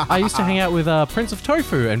 I used to hang out with Prince of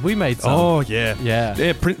Tofu, and we made some. Oh yeah,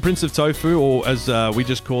 Yeah. Prince of Tofu, or as we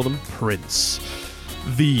just call them, Prince.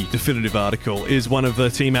 The definitive article is one of the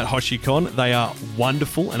team at HoshiCon. They are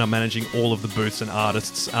wonderful and are managing all of the booths and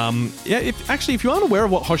artists. If you aren't aware of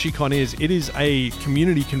what HoshiCon is, it is a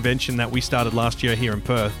community convention that we started last year here in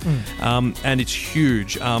Perth, and it's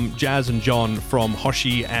huge. Jazz and John from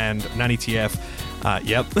Hoshi and Nanny TF.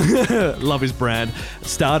 Love his brand.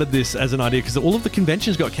 Started this as an idea because all of the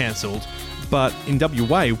conventions got cancelled. But in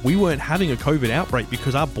WA, we weren't having a COVID outbreak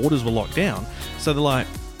because our borders were locked down. So they're like,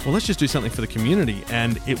 well, let's just do something for the community.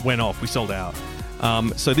 And it went off. We sold out.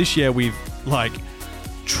 So this year we've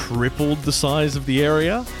tripled the size of the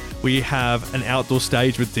area. We have an outdoor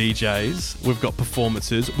stage with DJs. We've got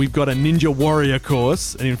performances. We've got a Ninja Warrior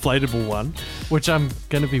course, an inflatable one. which I'm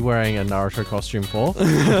going to be wearing a Naruto costume for.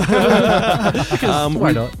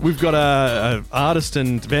 Why not? We've got a artist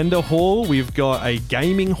and vendor hall. We've got a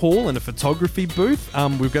gaming hall and a photography booth.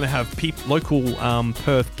 We're going to have local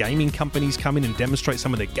Perth gaming companies come in and demonstrate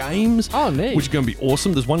some of their games. Oh, neat. Which is going to be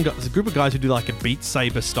awesome. There's a group of guys who do like a Beat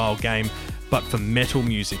Saber style game, but for metal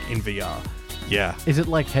music in VR. Yeah. Is it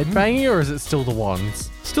like headbanging or is it still the wands?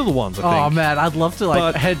 Still the ones, I think. Oh man, I'd love to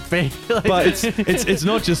headbang. But it's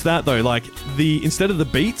not just that though. Like instead of the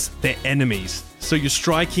beats, they're enemies. So you're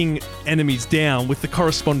striking enemies down with the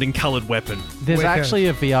corresponding coloured weapon. There's Wicked. actually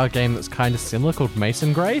a VR game that's kind of similar called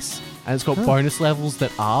Mason Grace, and it's got bonus levels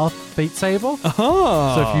that are Beat Saber.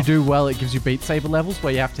 Oh. So if you do well, it gives you Beat Saber levels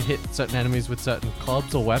where you have to hit certain enemies with certain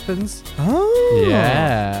clubs or weapons. Oh.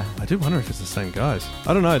 Yeah. I do wonder if it's the same guys.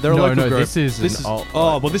 I don't know. They're a local group. This is this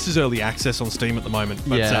is early access on Steam at the moment.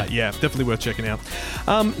 But Yeah. Definitely worth checking out.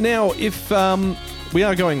 Now, if we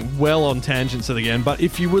are going well on tangents again, but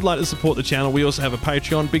if you would like to support the channel, we also have a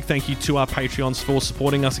Patreon. Big thank you to our Patreons for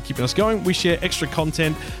supporting us and keeping us going. We share extra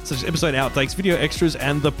content such as episode outtakes, video extras,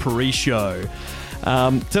 and the pre-show.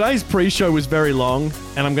 Today's pre-show was very long,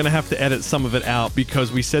 and I'm going to have to edit some of it out because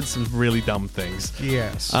we said some really dumb things.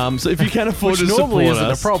 Yes. So if you can afford to normally support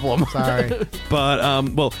isn't us, a problem. Sorry.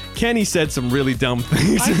 but Kenny said some really dumb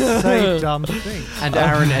things. I say dumb things. And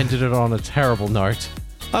Aaron ended it on a terrible note.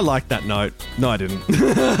 I like that note. No, I didn't.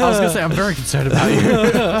 I was going to say, I'm very concerned about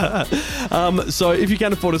you. So if you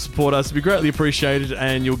can afford to support us, it'd be greatly appreciated,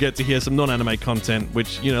 and you'll get to hear some non-anime content,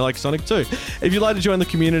 which, like Sonic 2. If you'd like to join the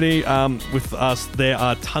community with us, there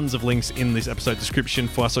are tons of links in this episode description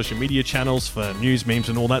for our social media channels, for news, memes,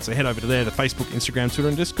 and all that. So head over to there, the Facebook, Instagram, Twitter,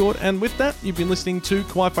 and Discord. And with that, you've been listening to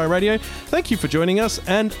Kawaii Radio. Thank you for joining us,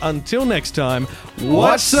 and until next time,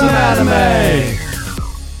 watch some anime!